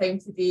appreciate your time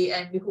today,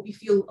 and we hope you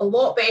feel a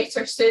lot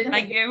better soon.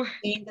 Thank you.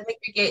 I think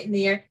you're getting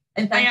there.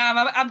 And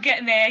I'm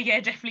getting there, yeah,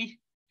 definitely.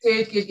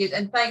 Good.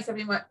 And thanks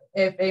very much,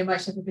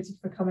 everybody,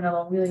 for coming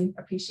along. Really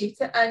appreciate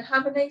it, and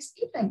have a nice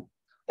evening.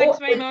 Thanks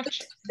very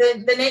much.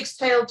 The next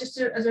TEL, just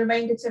as a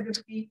reminder to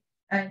everybody,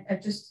 and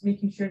just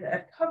making sure that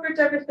I've covered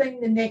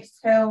everything, the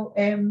next TEL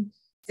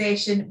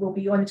session will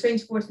be on the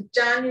 24th of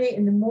January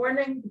in the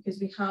morning, because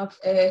we have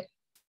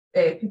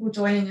people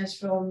joining us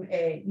from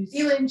New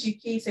Zealand,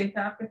 UK, South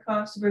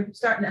Africa. So we're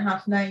starting at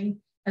 9:30,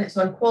 and it's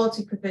on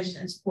quality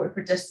provision and support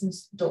for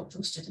distance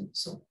doctoral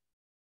students. So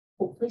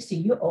hopefully see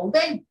you all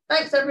then.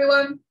 Thanks,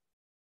 everyone.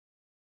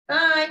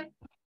 Bye.